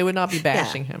him, but they would not be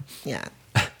bashing him. Yeah.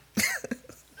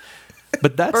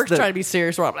 But that's Burke's trying to be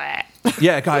serious. We're all,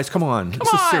 yeah, guys, come on.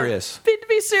 This is serious.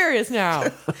 Be serious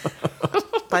now.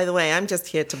 By the way, I'm just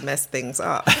here to mess things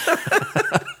up.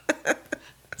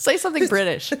 Say something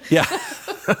British. Yeah.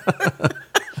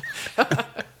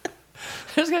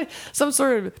 There's gonna be some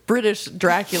sort of British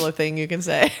Dracula thing you can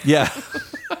say. Yeah.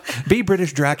 Be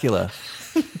British Dracula.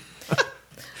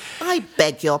 I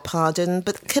beg your pardon,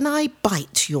 but can I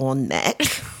bite your neck?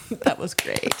 That was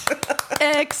great.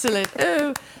 Excellent.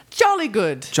 Oh, jolly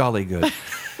good. Jolly good.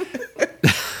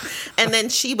 And then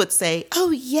she would say,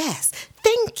 "Oh, yes,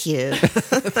 thank you."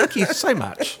 Thank you so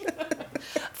much.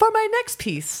 For my next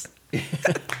piece.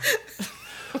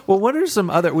 Well, what are some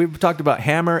other... We've talked about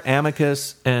Hammer,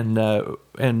 Amicus, and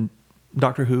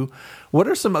Doctor Who. What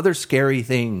are some other scary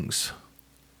things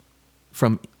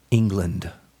from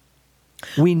England?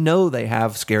 We know they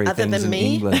have scary things in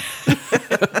England.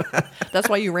 That's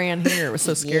why you ran here. It was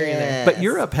so scary there. But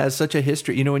Europe has such a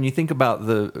history. You know, when you think about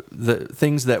the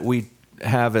things that we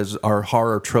have as our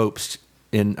horror tropes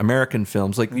in American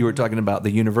films, like you were talking about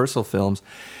the Universal films,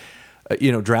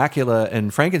 you know, Dracula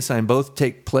and Frankenstein both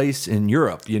take place in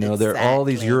Europe. You know, there are all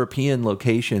these European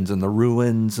locations and the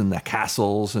ruins and the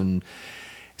castles. And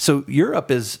so Europe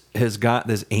has got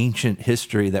this ancient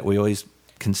history that we always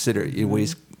consider, you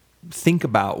always think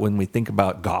about when we think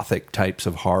about Gothic types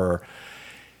of horror.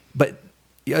 But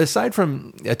aside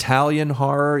from Italian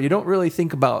horror, you don't really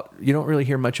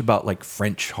hear much about like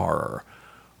French horror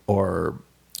or,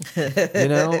 you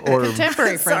know, or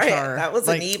contemporary French horror. That was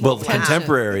an evil laugh.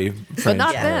 Contemporary French but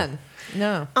not horror.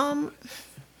 then. No.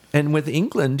 And with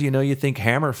England, you know, you think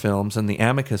Hammer films and the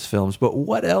Amicus films, but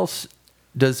what else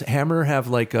does Hammer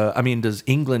have does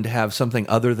England have something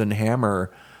other than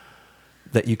Hammer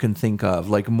that you can think of,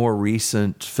 like more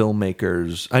recent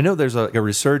filmmakers? I know there's a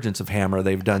resurgence of Hammer.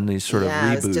 They've done these sort of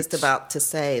reboots. I was just about to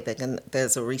say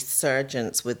there's a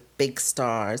resurgence with big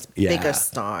stars, bigger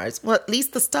stars. Well, at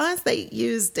least the stars they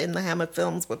used in the Hammer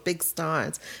films were big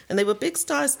stars. And they were big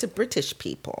stars to British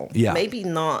people. Yeah. Maybe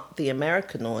not the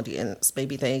American audience.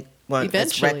 Maybe they weren't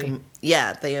Eventually.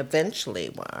 they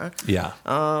eventually were. Yeah.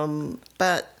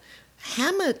 But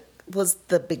Hammer was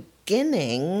the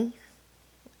beginning.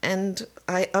 And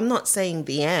I'm not saying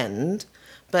the end,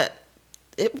 but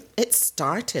it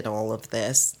started all of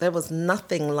this. There was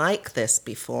nothing like this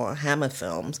before Hammer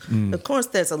films. Of course,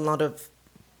 there's a lot of,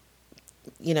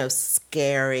 you know,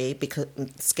 scary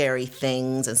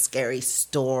things and scary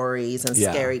stories and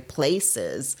scary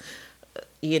places,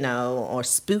 you know, or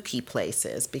spooky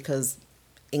places because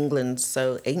England's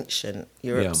so ancient,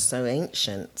 Europe's so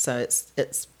ancient. So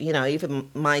it's you know,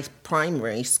 even my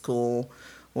primary school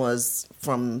was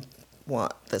from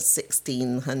the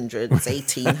 1600s,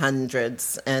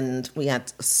 1800s, and we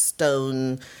had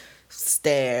stone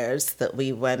stairs that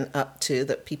we went up to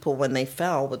that people, when they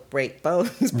fell, would break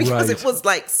bones because it was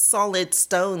like solid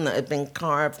stone that had been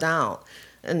carved out.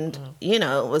 And, you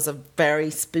know, it was a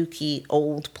very spooky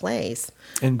old place.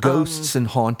 And ghosts and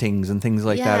hauntings and things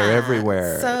like that are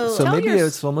everywhere. So maybe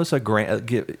it's almost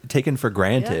taken for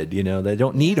granted, you know. They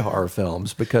don't need horror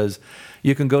films because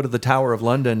you can go to the Tower of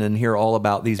London and hear all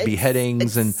about these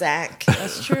beheadings. Exactly.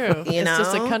 That's true. You it's know?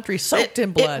 just a country soaked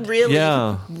in blood.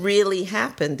 It really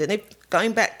happened. And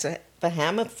going back to the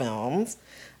Hammer films,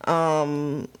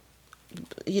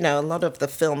 you know, a lot of the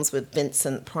films with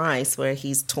Vincent Price where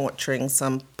he's torturing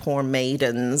some poor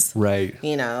maidens. Right.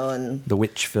 You know, and the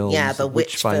witch films. Yeah, the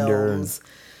witch films.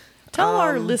 Tell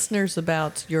our listeners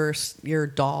about your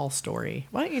doll story.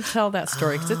 Why don't you tell that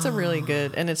story? Because it's a really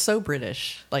good, and it's so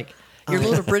British. Like, your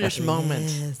little British moment.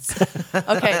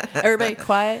 Okay, everybody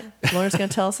quiet. Lauren's going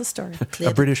to tell us a story.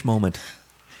 A British moment.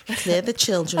 Clear the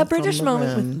children A British from the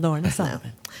moment room. with Lauren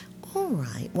Simon. All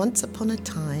right. Once upon a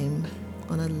time,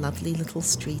 on a lovely little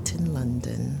street in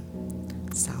London,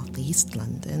 southeast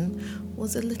London,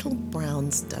 was a little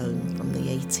brownstone from the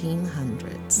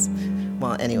 1800s.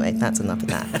 Well, anyway, that's enough of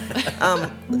that. I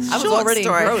was already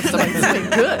engrossed. I'm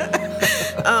like, good.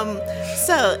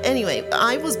 So anyway,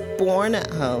 I was born at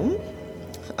home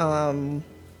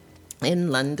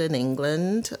in London,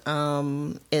 England,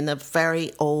 in a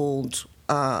very old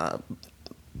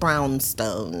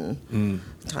brownstone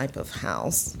type of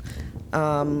house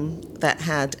that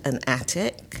had an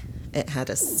attic. It had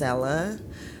a cellar.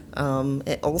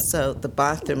 It also, the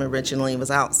bathroom originally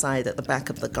was outside at the back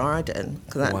of the garden.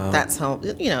 Cause that's how,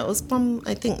 you know, it was from,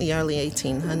 I think, the early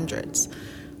 1800s.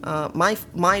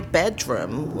 My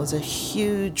bedroom was a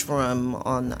huge room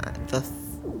on the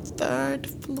third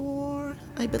floor,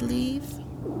 I believe.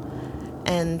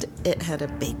 And it had a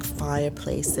big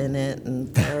fireplace in it and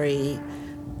very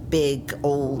big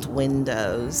old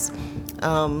windows.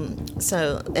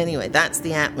 So anyway, that's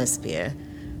the atmosphere.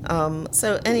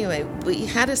 So anyway, we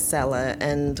had a cellar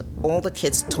and all the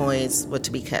kids' toys were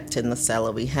to be kept in the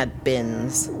cellar. We had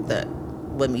bins that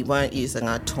when we weren't using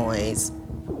our toys,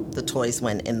 the toys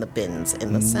went in the bins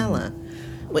in the cellar,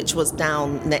 which was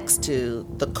down next to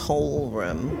the coal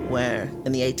room where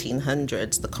in the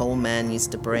 1800s the coal man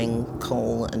used to bring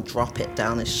coal and drop it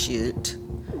down a chute.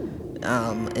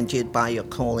 And you'd buy your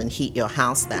coal and heat your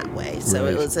house that way. So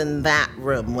it was in that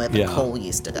room where the coal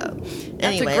used to go.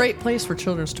 That's a great place for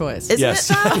children's toys. Isn't it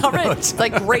though? All right. It's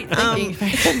like great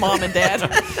thinking, Mom and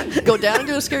Dad. Go down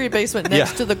into a scary basement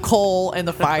next to the coal and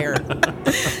the fire.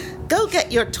 Go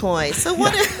get your toys. So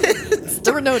what?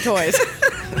 There were no toys.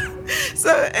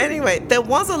 So anyway, there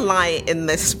was a light in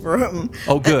this room.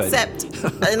 Oh, good. Except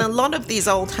in a lot of these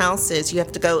old houses, you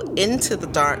have to go into the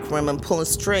dark room and pull a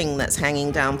string that's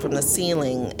hanging down from the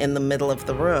ceiling in the middle of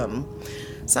the room.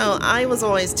 So I was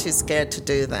always too scared to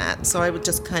do that. So I would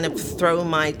just kind of throw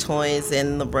my toys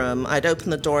in the room. I'd open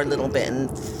the door a little bit and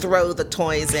throw the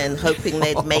toys in, hoping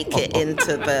they'd make it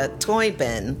into the toy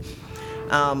bin.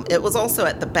 It was also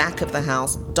at the back of the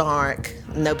house, dark.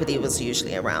 Nobody was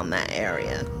usually around that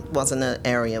area. It wasn't an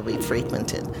area we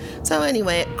frequented. So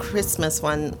anyway, at Christmas,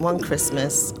 one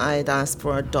Christmas, I'd asked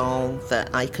for a doll that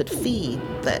I could feed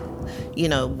that,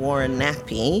 wore a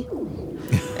nappy.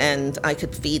 And I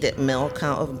could feed it milk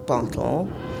out of a bottle.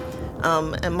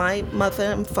 And my mother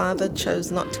and father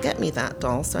chose not to get me that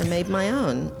doll, so I made my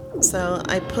own. So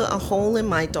I put a hole in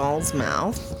my doll's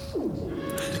mouth,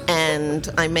 and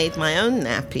I made my own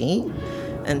nappy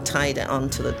and tied it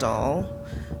onto the doll.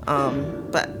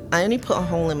 But I only put a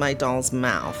hole in my doll's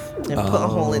mouth and put a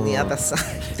hole in the other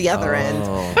side, the other end.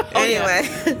 Anyway,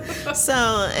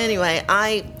 anyway,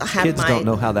 I had Kids don't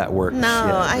know how that works. No,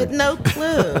 I had no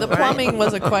clue. The plumbing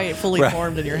wasn't quite fully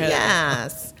formed in your head.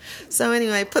 Yes. So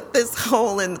anyway, I put this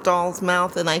hole in the doll's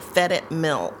mouth and I fed it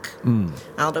milk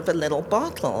out of a little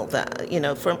bottle that,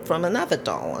 from another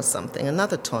doll or something,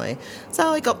 another toy. So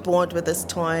I got bored with this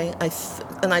toy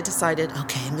and I decided,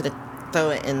 okay, I'm going to throw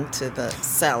it into the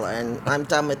cellar and I'm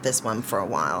done with this one for a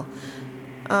while.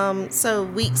 So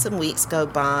weeks and weeks go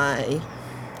by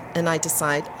and I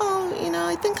decide,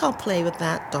 I think I'll play with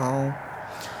that doll.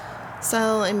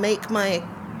 So I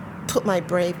put my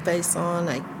brave face on,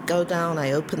 I go down,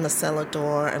 I open the cellar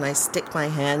door and I stick my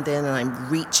hand in and I'm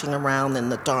reaching around in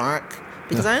the dark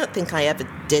because I don't think I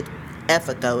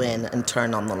ever go in and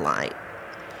turn on the light.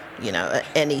 At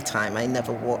any time. I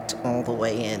never walked all the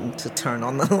way in to turn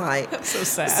on the light. That's so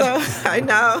sad. So, I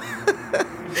know.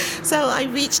 So I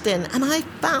reached in and I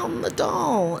found the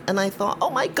doll. And I thought, oh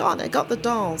my God, I got the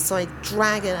doll. So I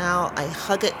drag it out, I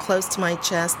hug it close to my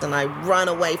chest, and I run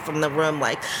away from the room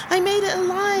like, I made it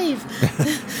alive.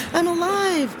 I'm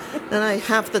alive. And I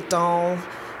have the doll.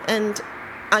 And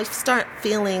I start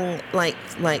feeling like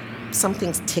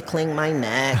something's tickling my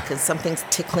neck and something's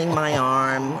tickling my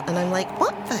arm. And I'm like,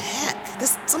 what the heck?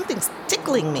 Something's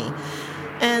tickling me.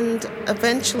 And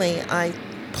eventually I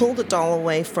pull the doll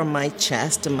away from my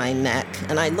chest and my neck.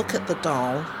 And I look at the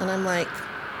doll and I'm like,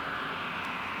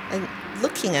 I'm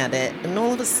looking at it. And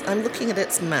I'm looking at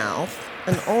its mouth.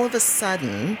 And all of a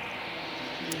sudden,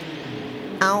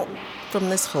 out from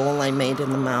this hole I made in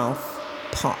the mouth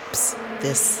pops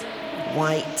this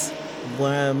white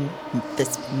worm,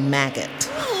 this maggot.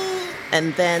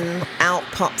 And then out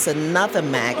pops another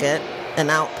maggot, and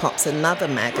out pops another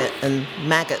maggot, and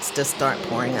maggots just start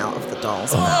pouring out of the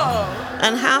doll's mouth.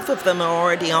 And half of them are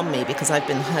already on me because I've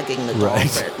been hugging the doll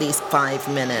for at least 5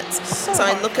 minutes. So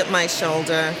I look at my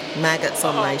shoulder, maggots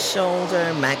on my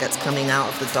shoulder, maggots coming out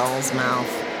of the doll's mouth.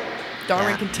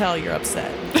 Darwin can tell you're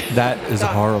upset. That is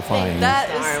horrifying. That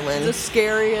Darwin. is the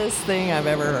scariest thing I've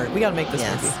ever heard. We got to make this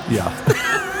movie. Yeah.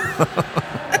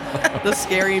 The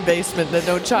scary basement that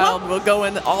no child will go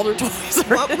in. All their toys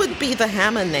are What would be the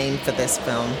Hammer name for this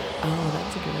film? Oh,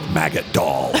 that's a good one. Maggot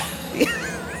doll.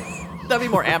 That'd be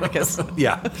more Amicus.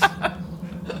 Yeah.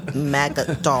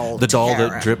 Maggot doll. The doll terror.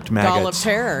 that dripped maggots. Doll of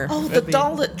Terror. Oh, the Would be-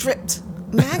 doll that dripped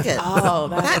maggot. Oh,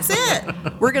 That's it.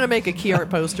 We're going to make a key art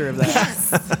poster of that.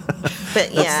 Yes.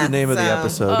 But That's the name of the so-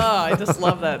 episode. Oh, I just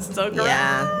love that. It's so gross.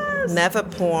 Yeah. Never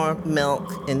pour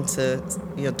milk into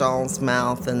your doll's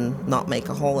mouth and not make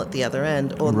a hole at the other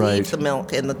end, or Right. leave the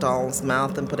milk in the doll's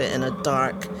mouth and put it in a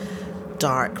dark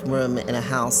room in a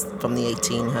house from the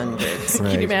 1800s. Right.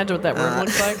 Can you imagine what that room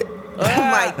looks like? Oh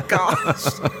my gosh.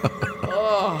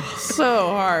 So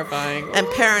horrifying. And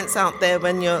parents out there,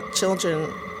 when your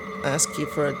children ask you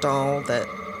for a doll that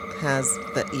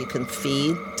you can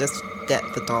feed, just get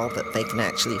the doll that they can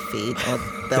actually feed, or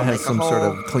they'll That make has a some hole. sort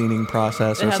of cleaning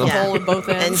process It or has a something. hole in both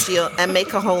ends. and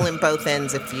make a hole in both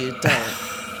ends if you don't.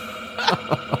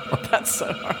 That's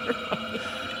so horrifying.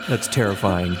 That's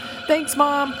terrifying. Thanks,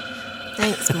 Mom.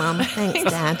 Thanks, Mom.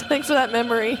 Thanks, Dad. Thanks for that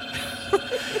memory.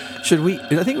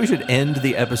 I think we should end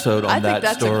the episode on I that think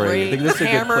that's story. a great I think that's a good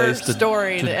Hammer place to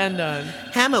story to end on.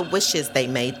 Hammer wishes they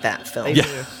made that film. They Yeah.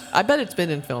 do. I bet it's been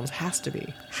in films. Has to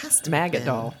be. Has to Maggot be.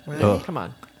 doll. Right. Oh. Come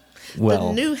on. Well,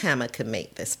 The new Hammer can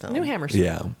make this film. New Hammer.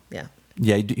 yeah. Yeah.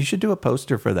 Yeah, you should do a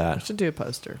poster for that. Should do a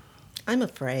poster. I'm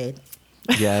afraid.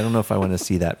 Yeah, I don't know if I want to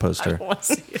see that poster. I want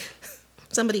to see it.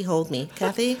 Somebody hold me.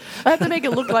 Kathy? I have to make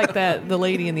it look like that. The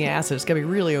lady in the acid. It's got to be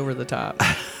really over the top.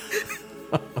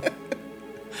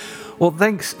 Well,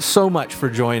 thanks so much for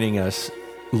joining us.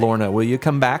 Lorna, will you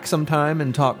come back sometime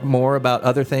and talk more about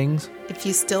other things? If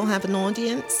you still have an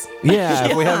audience. Yeah,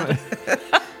 if we haven't.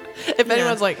 If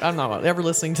anyone's like, I'm not ever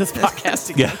listening to this podcast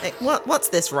again. Yeah. Like, what's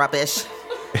this rubbish?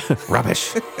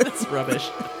 Rubbish. It's rubbish.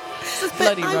 This is But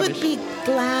bloody I rubbish. would be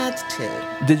glad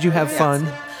to. Did you have fun?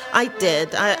 I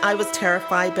did. I was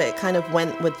terrified, but it kind of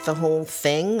went with the whole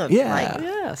thing of Yeah. like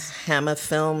Yes. Hammer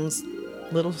Films,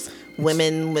 Little.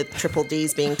 women with triple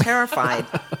D's being terrified.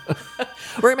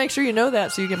 We're going to make sure you know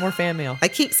that so you get more fan mail. I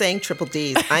keep saying triple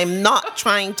D's. I'm not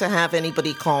trying to have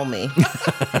anybody call me.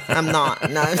 I'm not.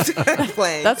 No, I'm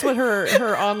playing. That's what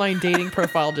her online dating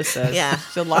profile just says. Yeah.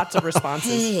 So lots of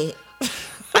responses. Hey,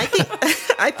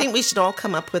 I think we should all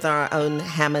come up with our own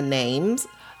Hammer names.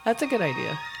 That's a good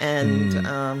idea. And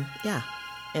yeah.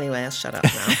 Anyway, I'll shut up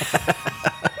now.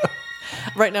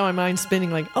 Right now, my mind's spinning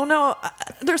like, oh no,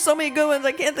 there's so many good ones.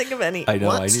 I can't think of any. I know.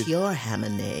 What's your Hammer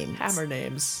name? Hammer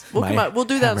names. We'll My come out. We'll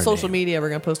do that on hammer social name. media. We're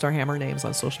going to post our hammer names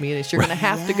on social media. So you're going to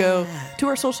have to go to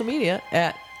our social media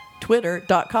at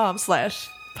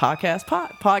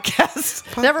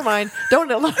twitter.com/podcast. Never mind. Don't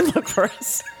look for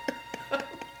us.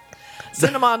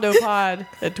 Cinemondo Pod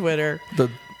at Twitter. The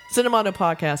Cinemondo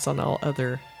Podcast on all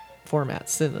other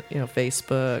formats.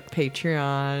 Facebook,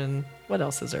 Patreon. What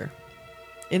else is there?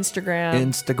 Instagram.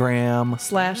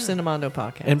 /Cinemondo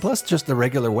Podcast. and plus just the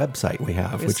regular website we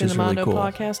have, which is really cool.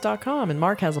 CinemondoPodcast.com. And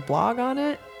Mark has a blog on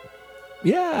it.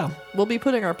 Yeah. We'll be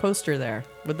putting our poster there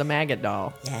with the maggot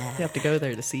doll. Yeah. You have to go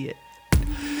there to see it.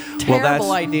 Well,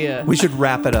 Terrible idea. We should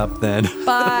wrap it up then.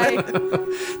 Bye.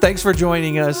 Thanks for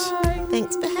joining us.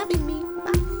 Thanks for having me.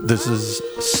 Bye. This is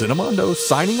Cinemondo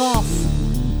signing off.